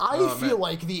 I feel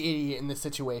like the idiot in this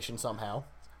situation somehow.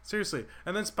 Seriously.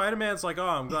 And then Spider-Man's like,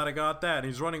 I'm glad I got that, and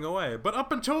he's running away. But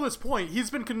up until this point, he's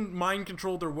been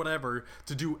mind-controlled or whatever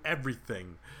to do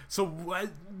everything. So what?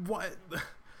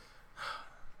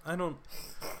 I don't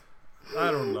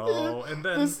know. And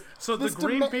then the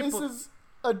green people. This is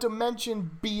a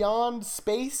dimension beyond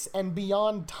space and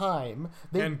beyond time.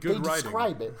 They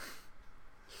describe it.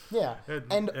 Yeah,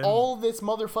 and all this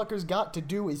motherfucker's got to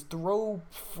do is throw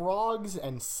frogs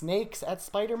and snakes at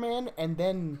Spider-Man and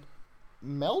then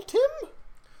melt him?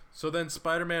 So then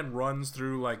Spider-Man runs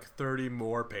through like 30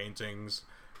 more paintings,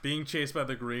 being chased by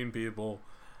the green people,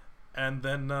 and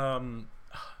then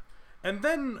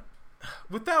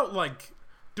without like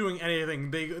doing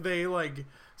anything, they like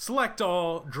select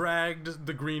all, dragged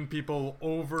the green people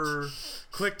over,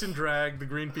 clicked and dragged the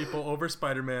green people over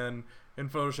Spider-Man in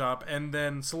Photoshop, and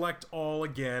then select all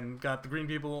again, got the green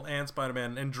people and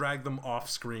Spider-Man, and drag them off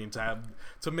screen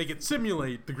to make it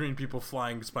simulate the green people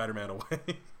flying Spider-Man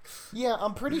away. Yeah,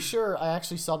 I'm pretty sure I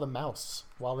actually saw the mouse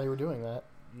while they were doing that.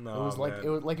 No, it was like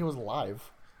it was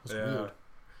live. It was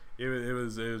weird. It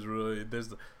was really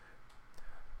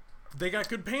they got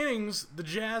good paintings. The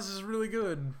jazz is really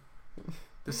good.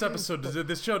 This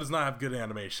show does not have good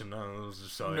animation.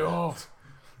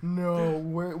 No,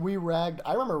 we ragged.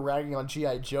 I remember ragging on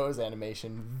G.I. Joe's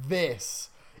animation. This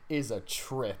is a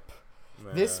trip.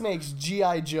 Yeah. This makes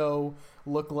G.I. Joe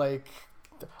look like,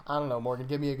 I don't know, Morgan,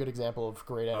 give me a good example of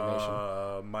great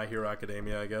animation. My Hero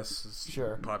Academia, I guess, is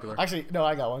sure. Popular. Actually, no,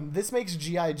 I got one. This makes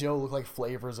G.I. Joe look like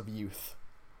Flavors of Youth.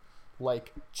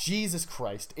 Like, Jesus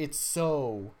Christ, it's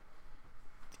so...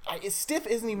 stiff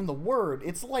isn't even the word.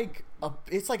 It's like a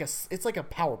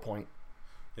PowerPoint.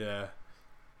 Yeah.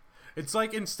 It's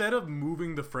like instead of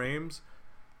moving the frames,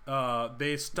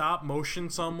 they stop motion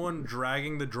someone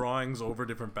dragging the drawings over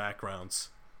different backgrounds.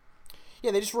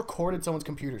 Yeah, they just recorded someone's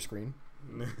computer screen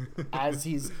as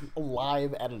he's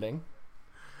live editing.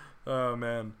 Oh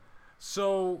man.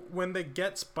 So when they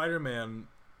get Spider-Man,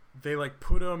 they like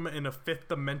put him in a fifth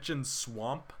dimension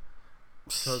swamp.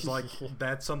 Because, like,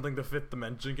 that's something the fifth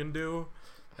dimension can do.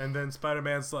 And then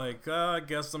Spider-Man's like, I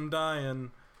guess I'm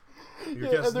dying.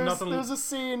 There's a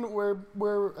scene where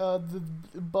the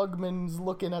Bugman's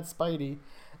looking at Spidey,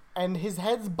 and his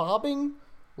head's bobbing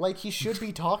like he should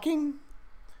be talking,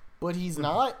 but he's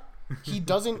not. He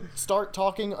doesn't start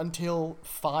talking until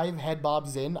 5 head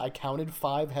bobs in. I counted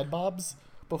 5 head bobs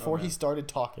before he started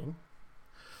talking.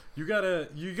 You gotta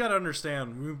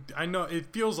understand. I know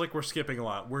it feels like we're skipping a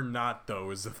lot. We're not, though.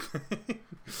 Is the thing.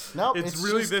 No, it's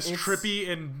really just, trippy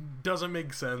and doesn't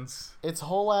make sense. It's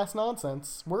whole ass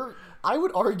nonsense. I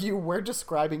would argue we're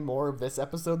describing more of this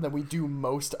episode than we do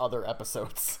most other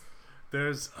episodes.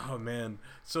 Oh man.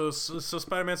 So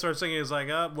Spider-Man starts singing. He's like,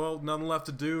 well, nothing left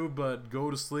to do but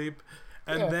go to sleep,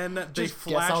 and then they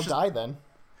flash. Guess I'll die then.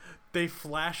 They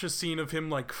flash a scene of him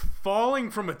like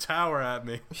falling from a tower at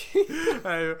me,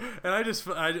 I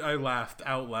laughed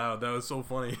out loud. That was so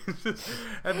funny.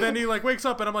 And then he like wakes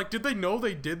up, and I'm like, did they know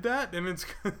they did that? And it's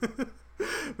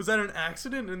was that an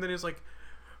accident? And then he's like,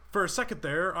 for a second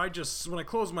there, when I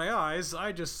closed my eyes,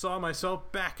 I just saw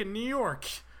myself back in New York,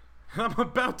 and I'm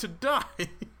about to die.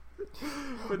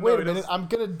 Wait a minute, I'm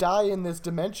gonna die in this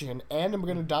dimension, and I'm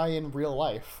gonna die in real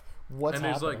life. What's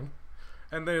happening?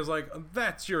 And then he's like,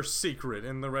 that's your secret.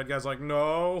 And the red guy's like,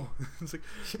 no. It's like,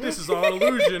 this is all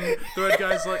illusion. The red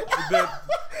guy's like,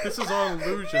 this is all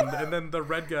illusion. And then the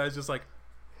red guy's just like,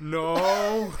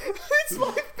 no.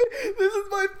 This is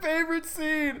my favorite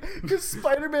scene. Because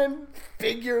Spider-Man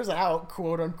figures out,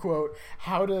 quote unquote,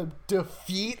 how to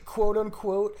defeat, quote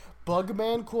unquote,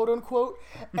 Bugman, quote unquote.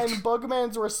 And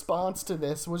Bugman's response to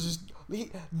this was just,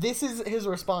 this is his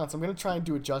response. I'm going to try and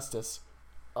do it justice.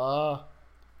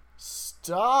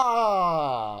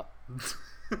 Stop.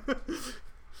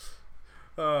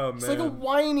 Oh, man. It's like a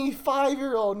whiny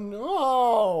 5-year-old.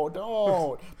 No,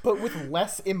 don't. But with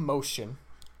less emotion.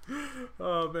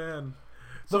 Oh, man.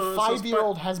 The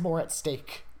 5-year-old has more at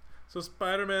stake. So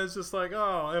Spider-Man's just like,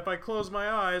 oh, if I close my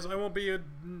eyes,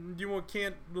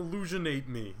 can't illusionate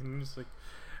me.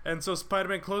 And so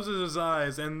Spider-Man closes his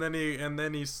eyes, and then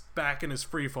he's back in his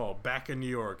free fall, back in New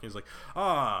York. He's like,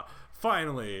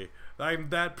 finally,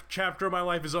 that chapter of my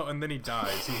life is over. And then he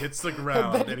dies. He hits the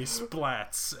ground and he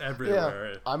splats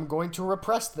everywhere. Yeah, I'm going to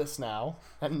repress this now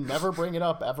and never bring it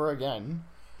up ever again.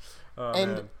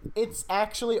 Man. It's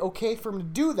actually okay for him to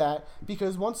do that,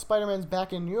 because once Spider-Man's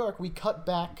back in New York, we cut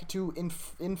back to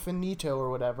Infinito or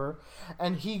whatever,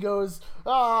 and he goes,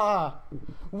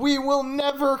 we will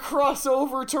never cross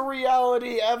over to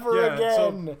reality ever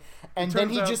again. So and then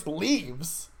he just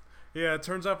leaves. Yeah, it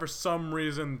turns out for some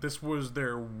reason this was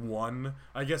their one.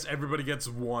 I guess everybody gets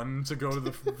one to go to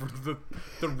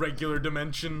the regular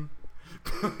dimension.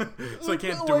 So they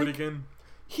can't do it again.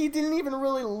 He didn't even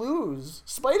really lose.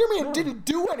 Spider-Man didn't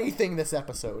do anything this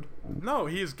episode. No,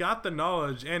 he's got the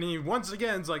knowledge, and he once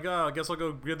again is like, I guess I'll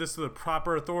go give this to the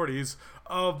proper authorities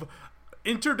of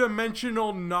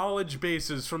interdimensional knowledge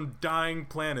bases from dying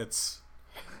planets.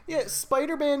 Yeah,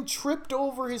 Spider-Man tripped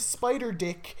over his spider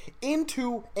dick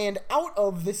into and out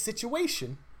of this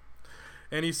situation.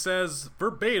 And he says,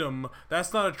 verbatim,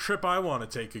 that's not a trip I want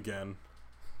to take again.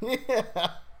 Yeah.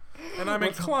 And I'm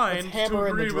inclined to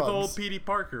agree with old Petey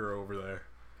Parker over there.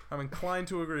 I'm inclined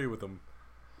to agree with him.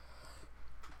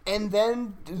 And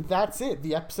then that's it.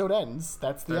 The episode ends.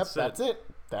 That's it.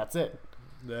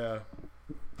 Yeah.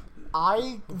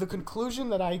 The conclusion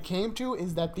that I came to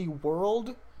is that the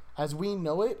world as we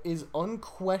know it is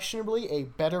unquestionably a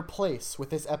better place with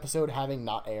this episode having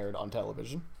not aired on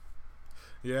television.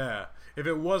 Yeah. If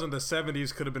it wasn't, the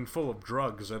 70s could have been full of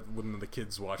drugs when the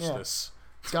kids watched this.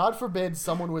 God forbid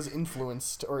someone was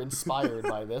influenced or inspired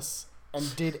by this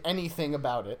and did anything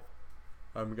about it.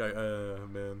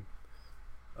 Man.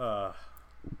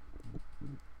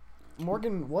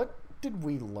 Morgan, what did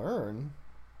we learn?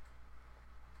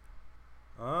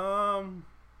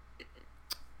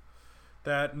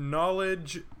 That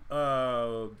knowledge,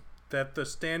 that the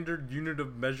standard unit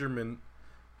of measurement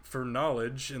for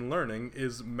knowledge and learning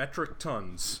is metric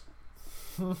tons.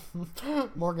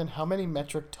 Morgan, how many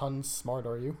metric tons smart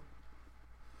are you?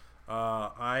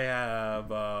 I have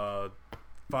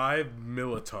 5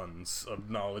 millitons of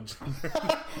knowledge.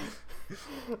 I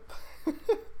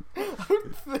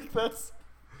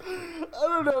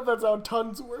don't know if that's how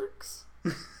tons works.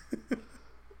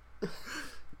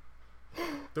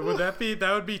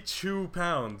 That would be 2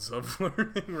 pounds of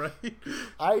learning, right?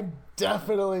 I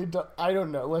definitely don't. I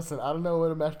don't know. Listen, I don't know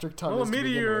what a metric ton is.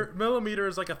 Millimeter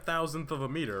is like 1,000th of a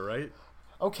meter, right?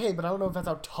 Okay, but I don't know if that's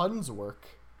how tons work.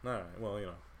 Alright, well, you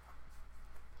know.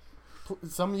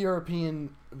 Some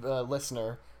European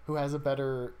listener who has a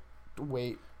better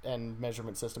weight and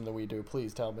measurement system than we do,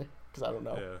 please tell me, because I don't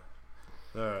know.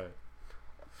 Yeah. Alright.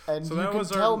 And so you can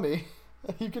tell me.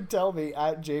 You can tell me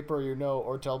at JPerYouKnow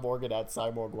or tell Morgan at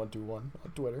Cymorg121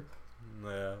 on Twitter.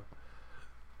 Yeah.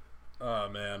 Oh,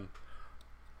 man.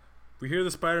 We hear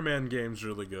the Spider-Man game's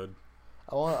really good.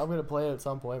 I'm going to play it at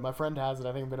some point. My friend has it.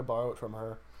 I think I'm going to borrow it from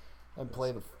her and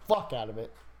play the fuck out of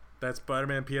it. That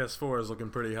Spider-Man PS4 is looking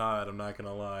pretty hot, I'm not going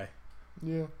to lie.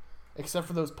 Yeah. Except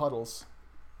for those puddles.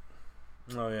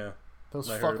 Oh yeah. Those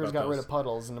I heard fuckers about got rid those. of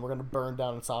puddles, and we're gonna burn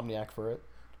down Insomniac for it.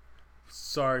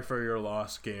 Sorry for your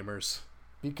loss, gamers.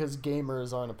 Because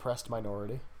gamers are an oppressed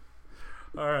minority.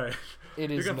 All right.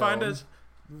 It is You can known. find us.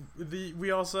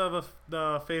 We also have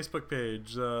a Facebook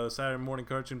page, Saturday Morning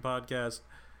Cartoon Podcast,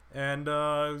 and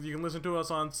you can listen to us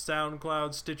on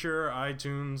SoundCloud, Stitcher,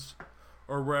 iTunes,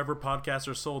 or wherever podcasts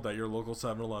are sold at your local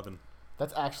 7-Eleven.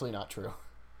 That's actually not true.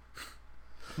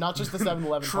 Not just the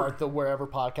 7-Eleven True. part, the wherever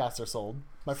podcasts are sold.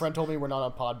 My friend told me we're not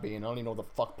on Podbean. I don't even know what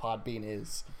the fuck Podbean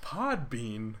is.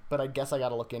 Podbean. But I guess I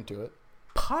gotta look into it.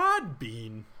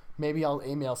 Podbean. Maybe I'll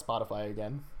email Spotify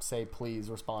again. Say, please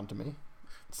respond to me.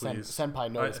 Please.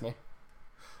 Senpai notice me.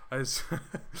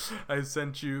 I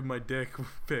sent you my dick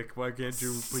pic. Why can't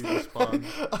you please respond?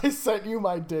 I sent you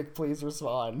my dick, please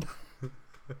respond.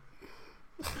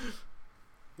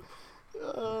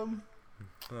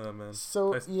 Oh man.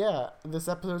 So, yeah, this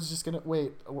episode's just gonna...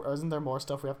 Wait, isn't there more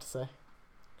stuff we have to say?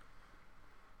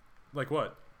 Like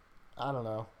what? I don't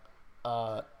know.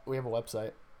 We have a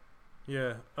website.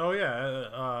 Yeah. Oh yeah.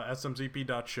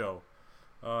 smzp.show.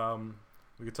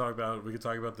 We could talk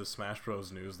about the Smash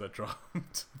Bros. News that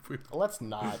dropped. Let's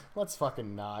not. Let's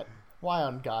fucking not. Why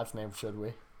on God's name should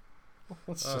we?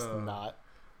 Let's just not.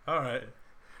 All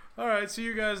right. See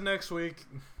you guys next week.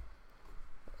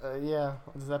 Yeah,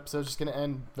 this episode's just gonna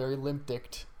end very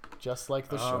limp-dicked, just like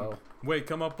the show. Wait,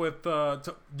 come up with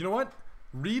you know what?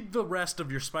 Read the rest of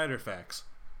your spider facts.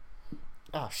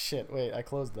 Oh shit! Wait, I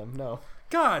closed them. No.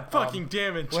 God fucking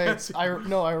damn it, Wait, Jesse. I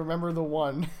remember the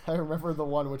one. I remember the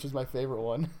one, which is my favorite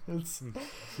one. It's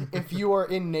if you are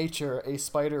in nature, a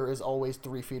spider is always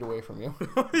 3 feet away from you.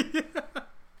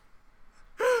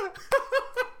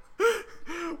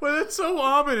 Well, that's so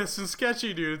ominous and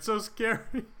sketchy, dude. It's so scary.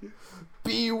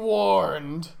 Be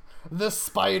warned, the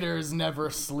spiders never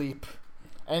sleep,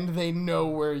 and they know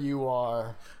where you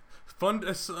are. Fun.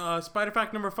 Spider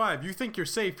fact number 5. You think you're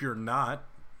safe? You're not.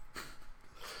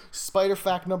 Spider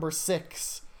fact number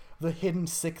 6, the hidden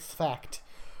 6th fact.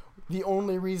 The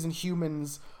only reason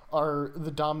humans are the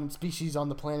dominant species on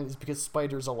the planet is because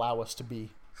spiders allow us to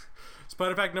be.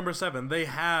 Spider fact number 7. They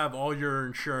have all your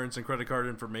insurance and credit card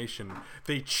information.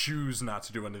 They choose not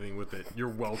to do anything with it. You're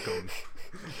welcome.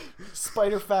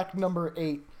 Spider fact number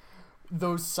 8,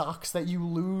 those socks that you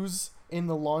lose in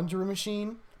the laundry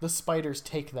machine, the spiders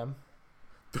take them.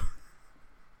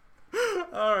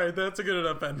 All right, that's a good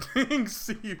enough ending.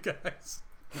 See you guys.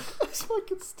 That's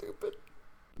fucking stupid.